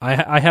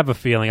 I have a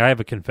feeling. I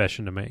have a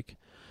confession to make.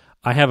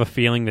 I have a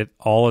feeling that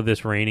all of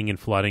this raining and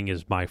flooding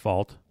is my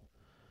fault.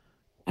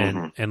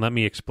 And let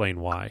me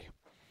explain why.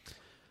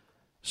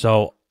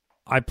 So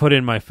I put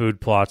in my food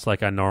plots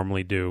like I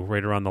normally do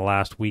right around the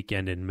last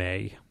weekend in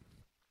May.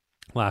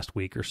 Last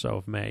week or so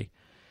of May.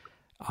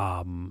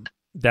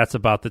 That's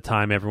about the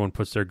time everyone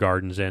puts their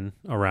gardens in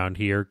around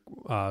here.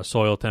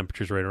 Soil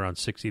temperatures right around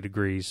 60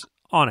 degrees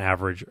on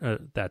average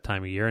at that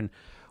time of year. And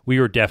we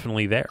were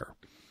definitely there.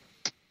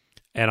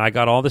 And I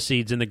got all the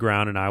seeds in the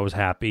ground and I was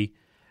happy.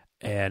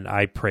 And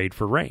I prayed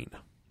for rain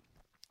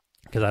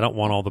because I don't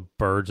want all the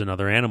birds and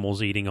other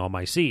animals eating all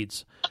my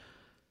seeds,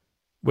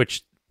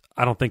 which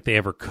I don't think they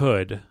ever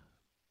could,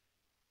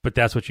 but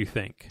that's what you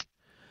think.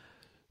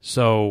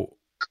 So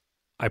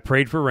I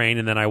prayed for rain,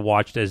 and then I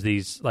watched as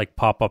these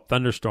pop-up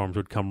thunderstorms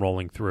would come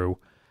rolling through,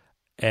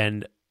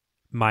 and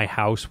my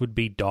house would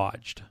be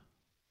dodged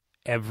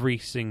every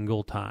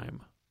single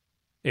time.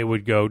 It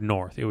would go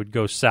north. It would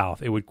go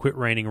south. It would quit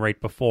raining right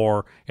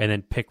before and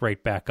then pick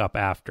right back up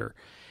after.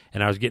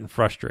 And I was getting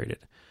frustrated.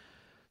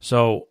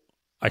 So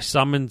I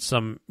summoned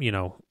some,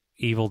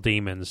 evil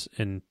demons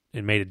and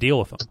made a deal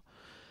with them,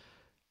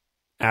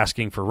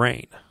 asking for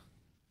rain.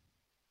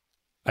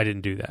 I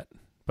didn't do that,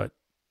 but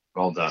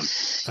well done.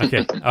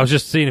 Okay, I was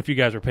just seeing if you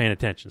guys were paying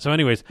attention. So,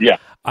 anyways, yeah,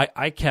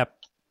 I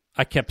kept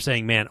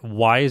saying, man,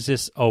 why is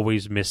this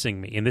always missing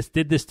me? And this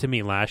did this to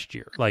me last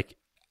year. Like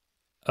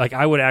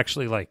I would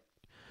actually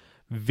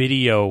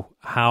video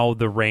how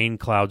the rain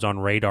clouds on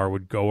radar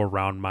would go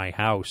around my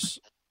house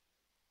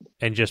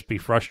and just be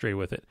frustrated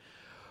with it.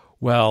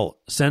 Well,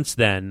 since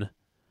then,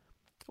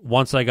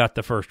 once I got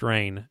the first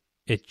rain,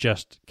 it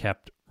just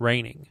kept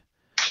raining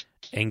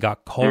and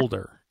got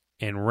colder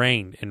and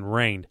rained and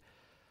rained.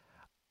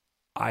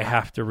 I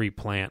have to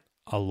replant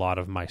a lot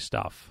of my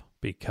stuff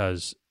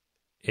because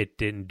it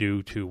didn't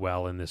do too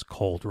well in this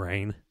cold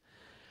rain.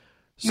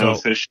 So, no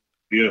fish.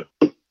 Yeah.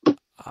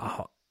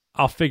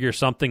 I'll figure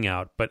something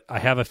out, but I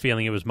have a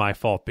feeling it was my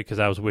fault because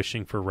I was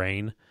wishing for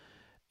rain,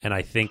 and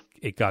I think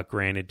it got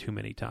granted too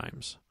many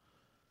times.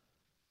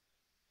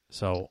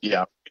 So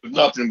yeah, we've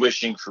not been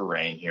wishing for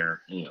rain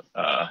here.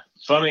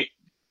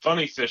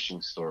 Funny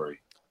fishing story.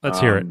 Let's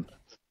hear it.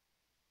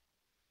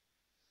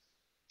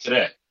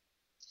 Today,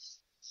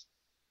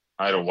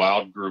 I had a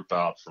wild group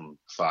out from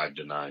 5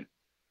 to 9,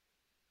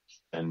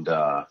 and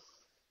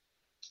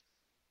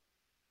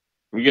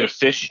we get a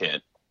fish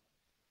hit.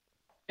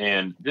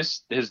 And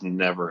this has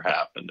never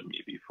happened to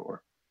me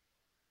before.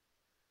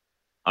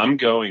 I'm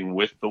going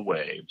with the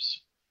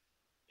waves,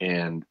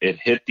 and it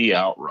hit the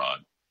outrod,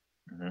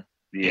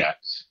 the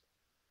X,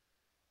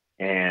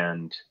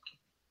 and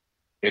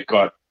it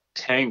got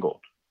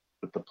tangled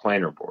with the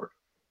planer board.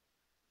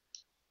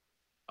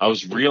 I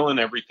was reeling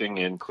everything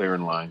in,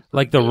 clearing line.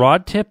 Like the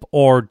rod tip,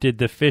 or did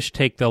the fish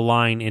take the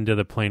line into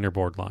the planer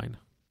board line?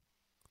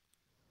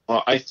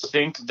 Well, I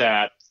think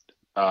that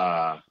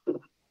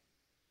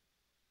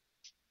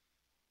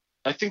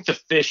I think the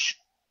fish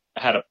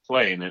had a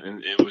play in it,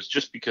 and it was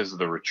just because of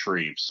the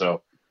retrieve.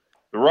 So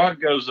the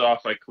rod goes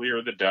off. I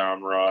clear the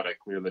down rod. I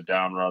clear the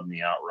down rod and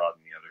the out rod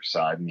on the other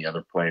side, and the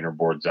other planer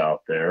board's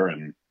out there,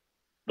 and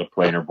the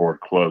planer board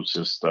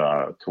closest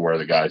to where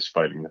the guy's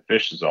fighting the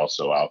fish is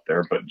also out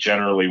there. But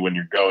generally, when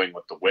you're going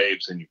with the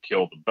waves and you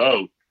kill the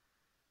boat,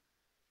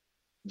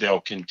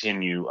 they'll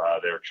continue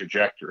their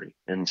trajectory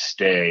and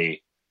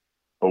stay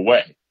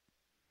away.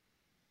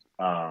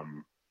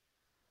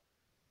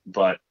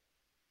 But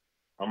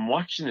I'm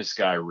watching this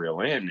guy reel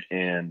in,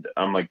 and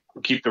I'm like,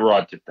 keep the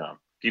rod tip down.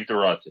 Keep the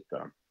rod tip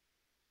down.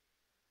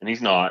 And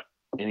he's not,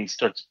 and he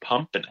starts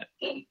pumping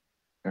it.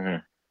 Mm-hmm.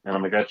 And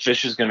I'm like, that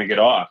fish is going to get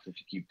off if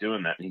you keep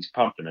doing that. And he's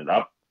pumping it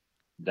up,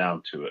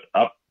 down to it,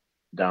 up,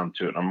 down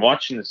to it. I'm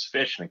watching this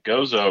fish, and it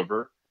goes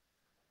over,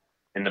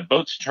 and the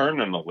boat's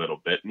turning a little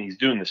bit, and he's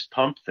doing this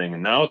pump thing,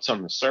 and now it's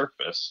on the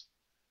surface,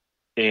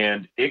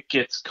 and it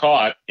gets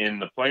caught in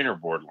the planer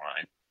board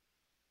line.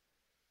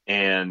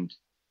 And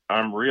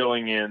I'm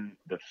reeling in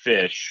the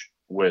fish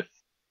with,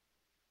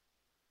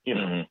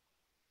 the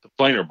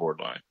planer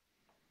board line.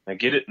 I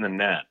get it in the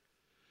net,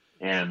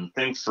 and the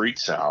thing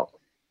freaks out.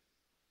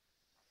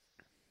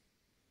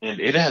 And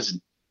it has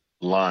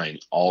line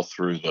all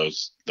through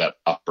that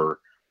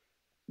upper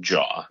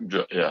jaw.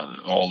 Yeah,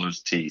 all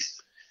those teeth.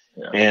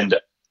 Yeah. And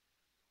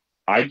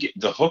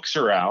the hooks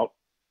are out,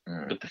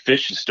 but the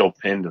fish is still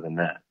pinned to the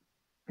net.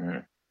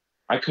 Mm.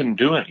 I couldn't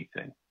do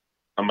anything.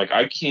 I'm like,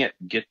 I can't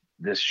get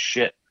this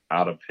shit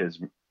out of his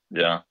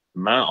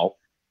mouth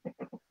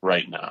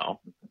right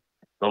now.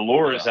 The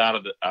lure is out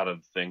of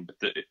the thing,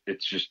 but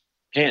it's just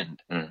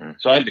pinned. Mm-hmm.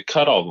 So I had to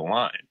cut all the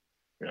line.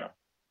 Yeah.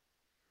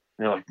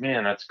 And they're like,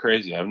 man, that's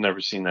crazy. I've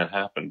never seen that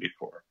happen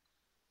before.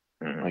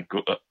 Mm-hmm. Like,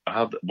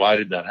 why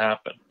did that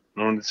happen?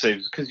 I wanted to say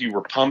it's because you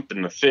were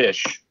pumping the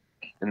fish,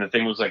 and the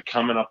thing was like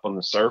coming up on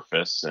the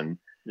surface, and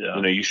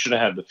you should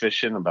have had the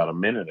fish in about a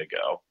minute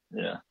ago.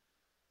 Yeah.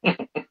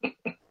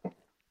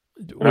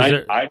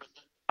 I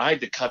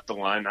had to cut the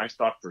line. I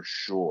thought for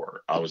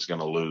sure I was going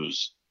to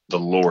lose the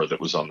lure that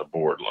was on the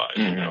board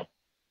line,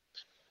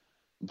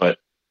 But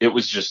it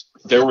was just,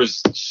 there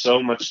was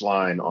so much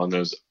line on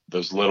those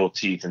little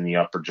teeth in the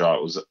upper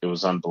jaw. It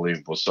was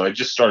unbelievable. So I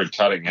just started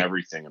cutting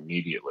everything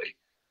immediately,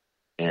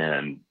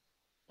 and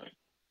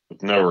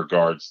with no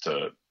regards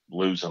to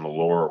losing the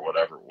lure or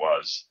whatever it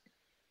was.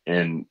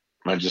 And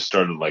I just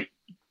started like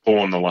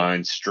pulling the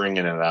line,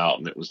 stringing it out,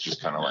 and it was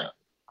just kind of like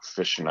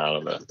fishing out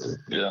of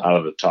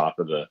the top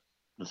of the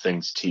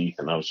thing's teeth.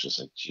 And I was just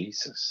like,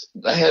 Jesus.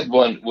 I had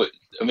one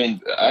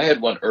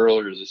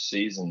earlier this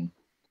season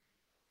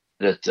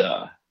that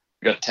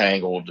got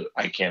tangled.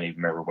 I can't even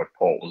remember what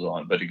pole it was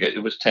on, but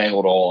it was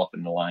tangled all up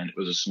in the line. It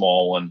was a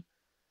small one,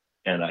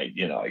 and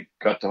I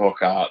got the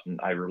hook out and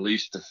I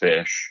released the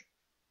fish,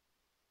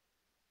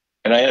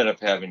 and I ended up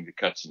having to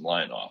cut some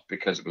line off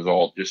because it was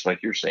all, just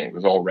like you're saying, it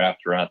was all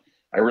wrapped around.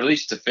 I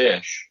released the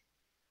fish,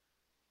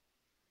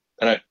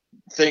 and I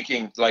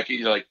thinking like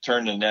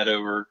turn the net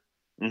over,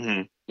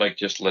 like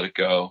just let it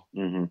go.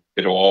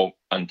 It'll all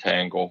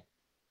untangle.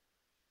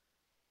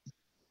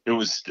 It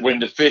was when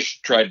the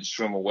fish tried to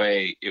swim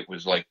away, it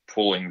was like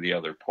pulling the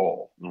other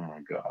pole. Oh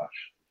my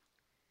gosh.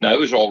 Now it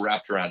was all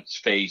wrapped around its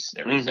face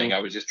and everything. I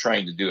was just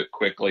trying to do it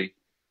quickly.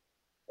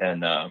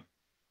 And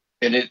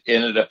it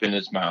ended up in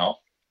his mouth,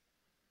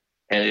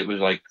 and it was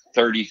like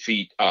 30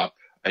 feet up.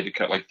 I had to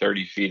cut like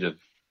 30 feet of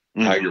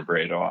tiger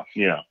braid off.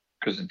 Yeah.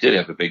 Because it did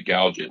have a big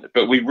gouge in it.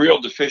 But we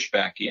reeled the fish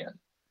back in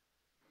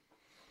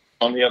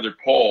on the other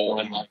pole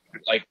and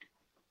like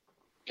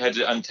had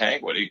to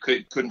untangle it. It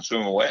couldn't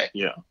swim away.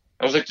 Yeah.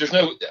 I was like,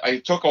 I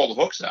took all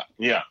the hooks out.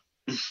 Yeah.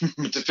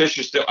 But the fish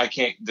is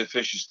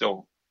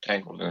still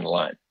tangled in the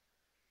line.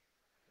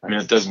 I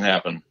mean, it doesn't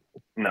happen.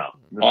 No,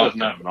 it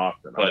doesn't happen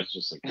often. But it's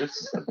just like,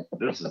 this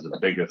is the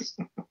biggest.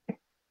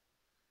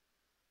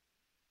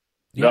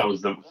 That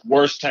was the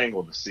worst tangle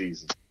of the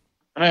season.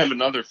 And I have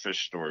another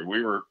fish story.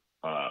 We were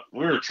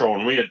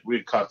trolling. We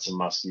had caught some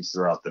muskies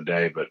throughout the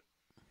day, but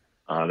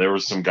there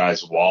was some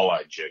guys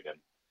walleye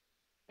jigging,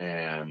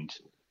 and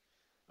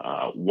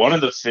one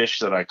of the fish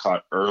that I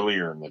caught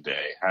earlier in the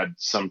day had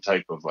some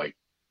type of like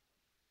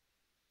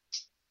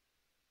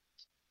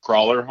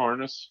crawler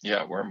harness.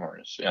 Yeah, worm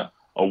harness. Yeah,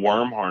 a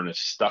worm harness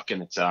stuck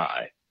in its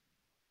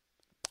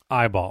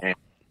eyeball. And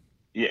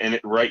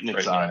it right in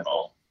its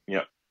eyeball.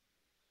 Yep.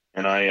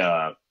 And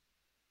I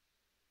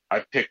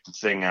picked the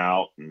thing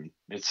out, and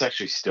it's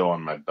actually still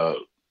on my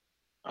boat.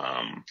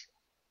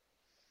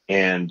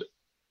 And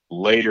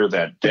later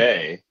that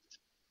day,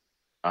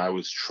 I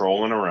was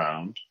trolling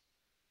around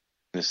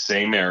the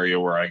same area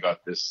where I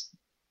got this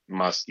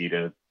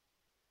muskie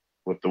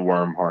with the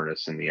worm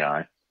harness in the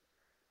eye.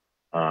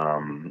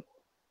 I'm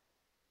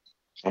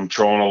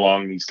trolling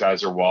along. These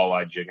guys are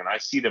walleye jigging. I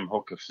see them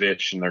hook a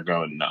fish, and they're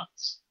going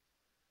nuts.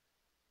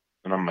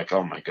 And I'm like,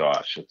 oh my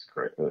gosh, that's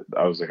great.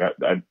 I was like,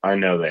 I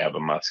know they have a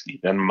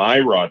muskie. Then my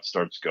rod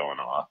starts going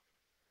off,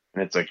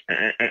 and it's like,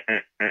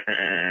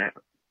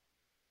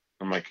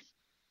 I'm like,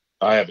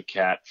 I have a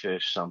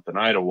catfish, something.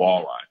 I had a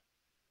walleye.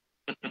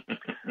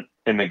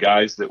 and the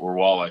guys that were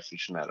walleye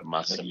fishing at a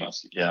muskie.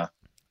 Yeah.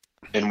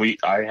 And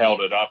I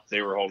held it up.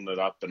 They were holding it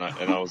up, and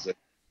I was like,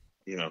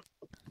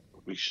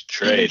 we should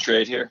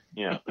Trade here.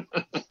 Yeah.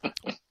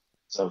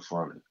 So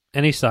funny.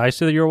 Any size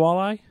to your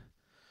walleye?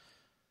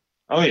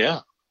 Oh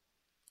yeah.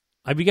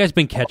 Have you guys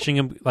been catching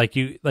them like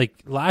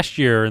last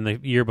year and the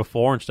year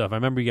before and stuff? I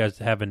remember you guys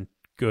having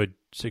good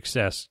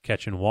success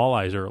catching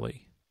walleyes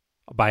early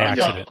by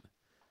accident.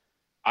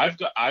 I've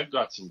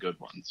got some good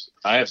ones.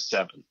 I have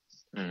 7.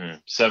 Mm-hmm.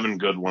 7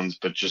 good ones,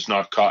 but just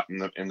not caught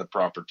in the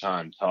proper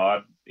time.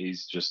 Todd,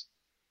 he's just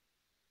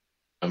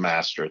a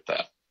master at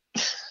that.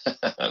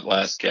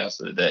 Last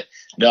cast of the day.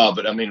 No,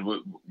 but I mean,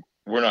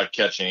 we're not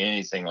catching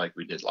anything like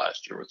we did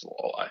last year with the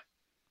walleye.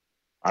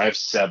 I have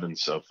 7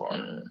 so far.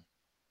 Mm.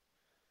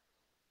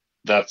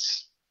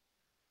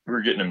 We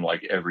were getting them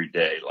like every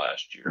day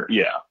last year.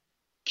 Yeah.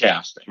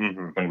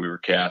 Casting. When we were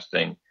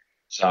casting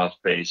South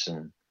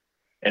Basin.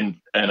 And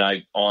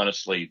I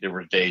honestly, there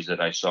were days that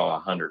I saw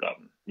 100 of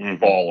them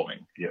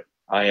following. Yeah.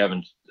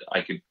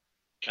 I could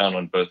count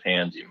on both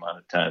hands the amount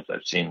of times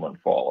I've seen one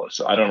follow.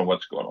 So I don't know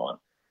what's going on.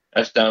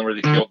 That's down where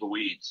they killed the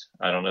weeds.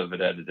 I don't know if it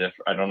had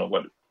I don't know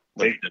what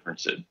the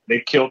difference is.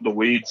 They killed the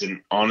weeds,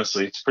 and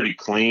honestly, it's pretty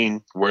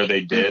clean where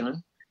they did. Mm-hmm.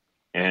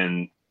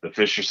 And the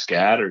fish are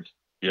scattered.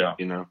 Yeah.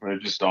 They're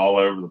just all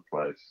over the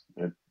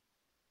place.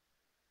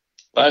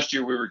 Last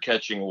year we were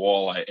catching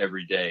walleye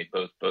every day,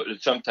 both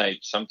boats.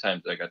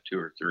 Sometimes I got 2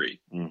 or 3.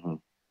 Mm-hmm.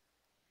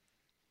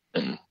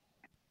 And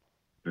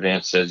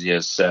Vance says he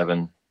has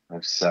 7. I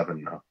have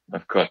 7 now.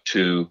 I've caught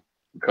 2.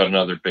 We caught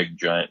another big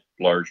giant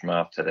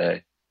largemouth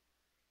today.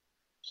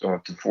 So I'm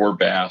up to 4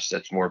 bass.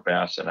 That's more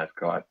bass than I've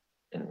caught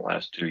in the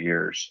last 2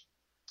 years.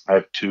 I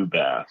have 2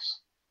 bass.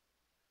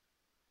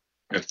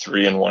 I have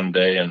 3 in one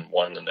day and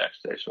 1 the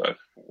next day, so I have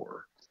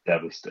 4.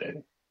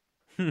 Devastating.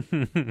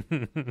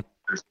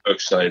 They're so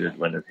excited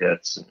when it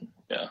hits, and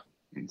yeah,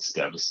 it's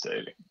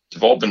devastating.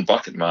 They've all been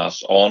bucket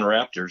mouths, all in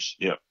raptors.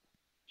 Yep,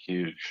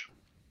 huge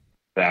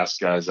bass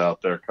guys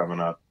out there coming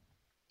up.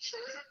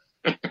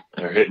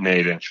 They're hitting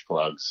 8-inch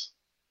plugs.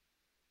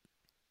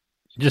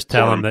 Just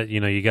tell them that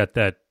you got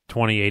that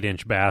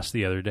 28-inch bass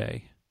the other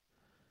day.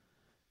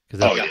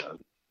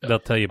 They'll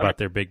tell you about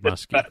their big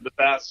muskie. The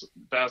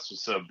bass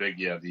was so big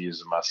you had to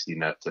use a muskie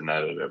net to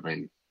net it. I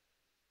mean,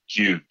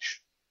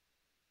 huge.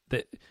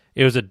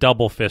 It was a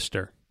double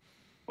fister.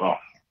 Oh.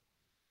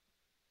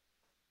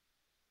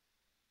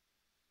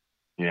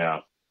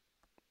 Yeah.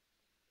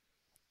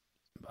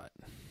 But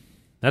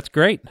that's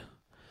great.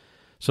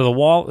 So the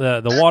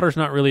water's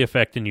not really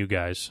affecting you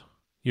guys.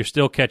 You're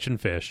still catching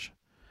fish.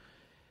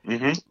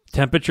 Mm-hmm.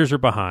 Temperatures are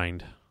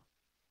behind.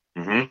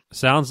 Mm-hmm.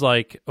 Sounds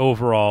like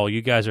overall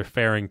you guys are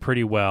faring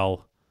pretty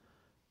well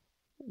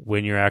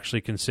when you're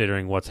actually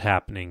considering what's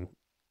happening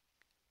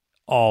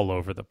all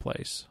over the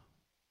place.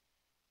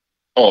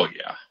 Oh,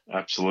 yeah.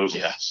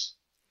 Absolutely. Yes.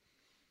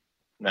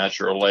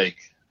 Natural lake.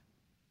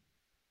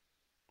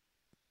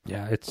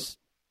 Yeah,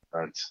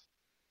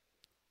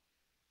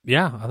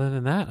 other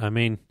than that, I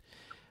mean,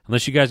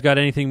 unless you guys got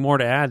anything more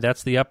to add,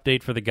 that's the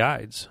update for the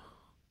guides.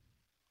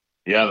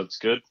 Yeah, that's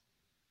good.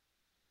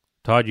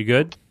 Todd, you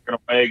good?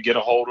 Get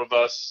a hold of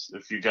us.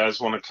 If you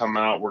guys want to come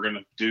out, we're going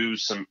to do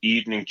some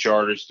evening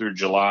charters through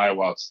July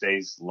while it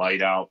stays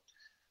light out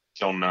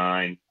till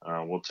 9.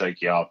 We'll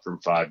take you out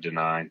from 5 to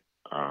 9.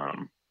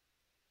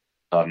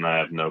 Todd and I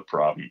have no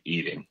problem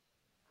eating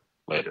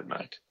late at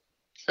night.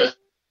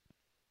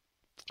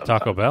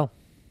 Taco Bell?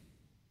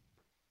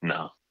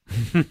 No.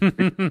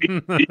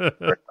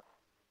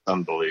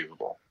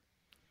 Unbelievable.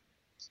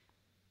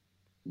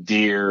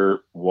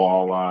 Deer,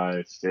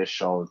 walleye,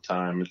 fish all the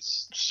time.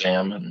 It's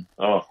salmon.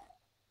 Oh.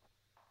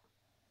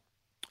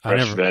 I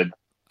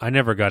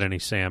never got any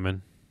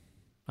salmon.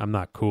 I'm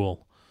not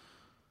cool.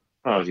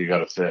 Oh, you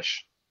got a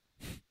fish.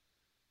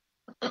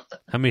 How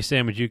many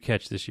salmon did you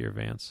catch this year,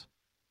 Vance?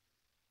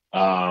 Did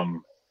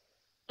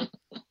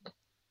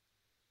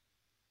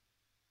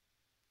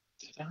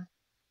I?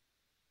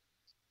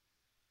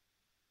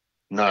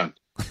 None.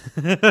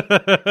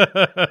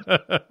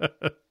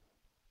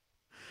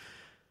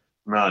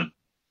 None.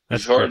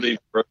 He's hardly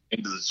broke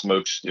into the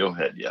smoked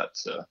steelhead yet,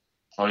 so.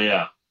 Oh,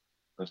 yeah.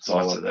 There's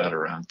lots of that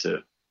around, too.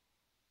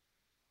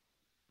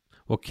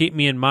 Well, keep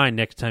me in mind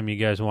next time you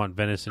guys want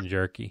venison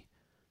jerky.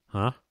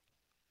 Huh?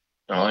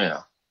 Oh,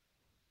 yeah.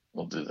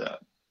 We'll do that.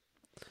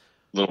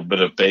 A little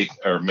bit of bacon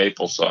or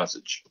maple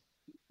sausage.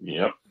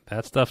 Yep.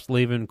 That stuff's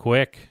leaving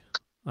quick.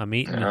 I'm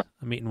eating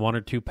 1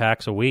 or 2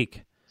 packs a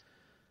week.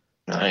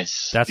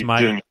 Nice. That's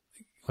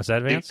what's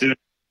that, Vance?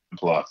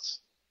 Plus.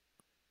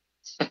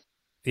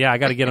 Yeah, I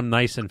got to get them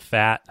nice and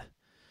fat.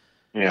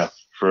 Yeah,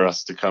 for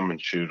us to come and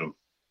shoot them.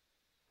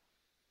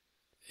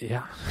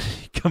 Yeah,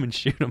 come and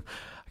shoot them.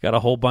 I got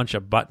a whole bunch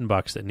of button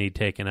bucks that need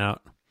taken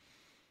out.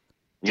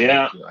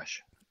 Yeah. Oh,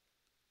 gosh.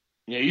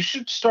 Yeah, you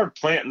should start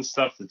planting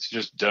stuff that's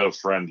just doe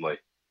friendly.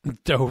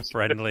 Doe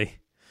friendly.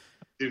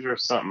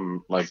 There's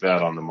something like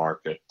that on the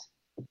market.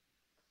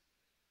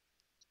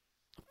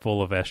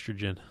 Full of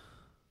estrogen.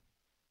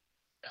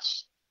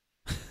 Yes.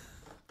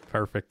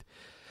 Perfect.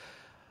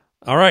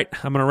 All right,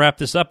 I'm going to wrap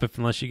this up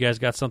unless you guys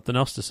got something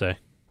else to say.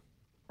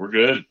 We're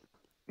good.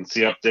 Let's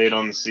see update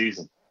on the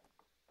season.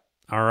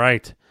 All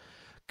right.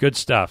 Good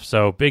stuff.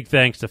 So big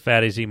thanks to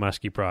Fatty Z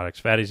Muskie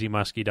Products,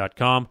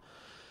 fattyzmuskie.com.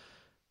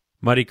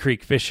 Muddy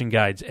Creek Fishing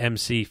Guides,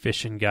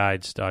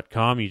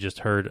 mcfishingguides.com. You just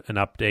heard an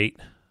update.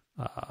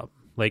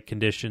 Lake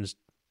conditions,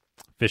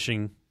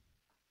 fishing,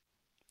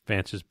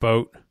 Vance's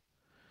boat,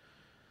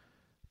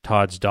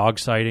 Todd's dog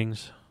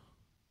sightings.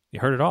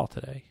 You heard it all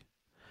today.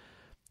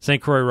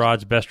 St. Croix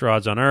Rods, best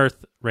rods on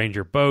earth,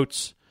 Ranger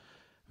Boats,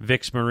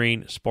 Vix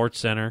Marine Sports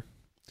Center,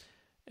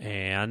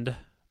 and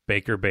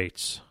Baker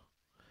Baits.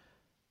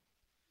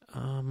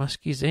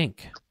 Muskie's Inc.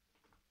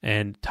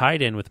 And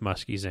tied in with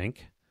Muskie's Inc.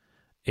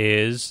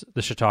 is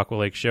the Chautauqua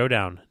Lake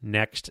Showdown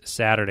next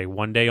Saturday,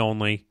 1 day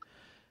only.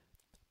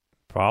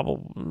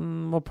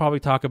 We'll probably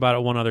talk about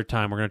it one other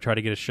time. We're going to try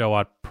to get a show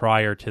out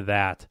prior to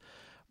that,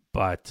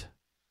 but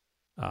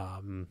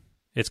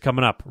it's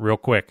coming up real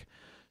quick.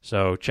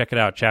 So check it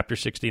out, Chapter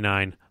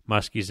 69,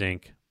 Muskie's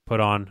Inc., put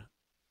on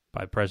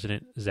by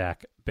President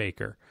Zach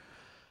Baker.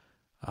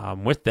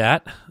 With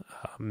that,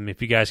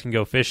 if you guys can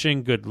go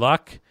fishing, good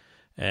luck,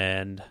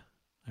 and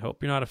I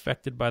hope you're not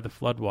affected by the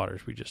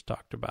floodwaters we just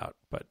talked about,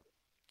 but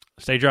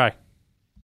stay dry.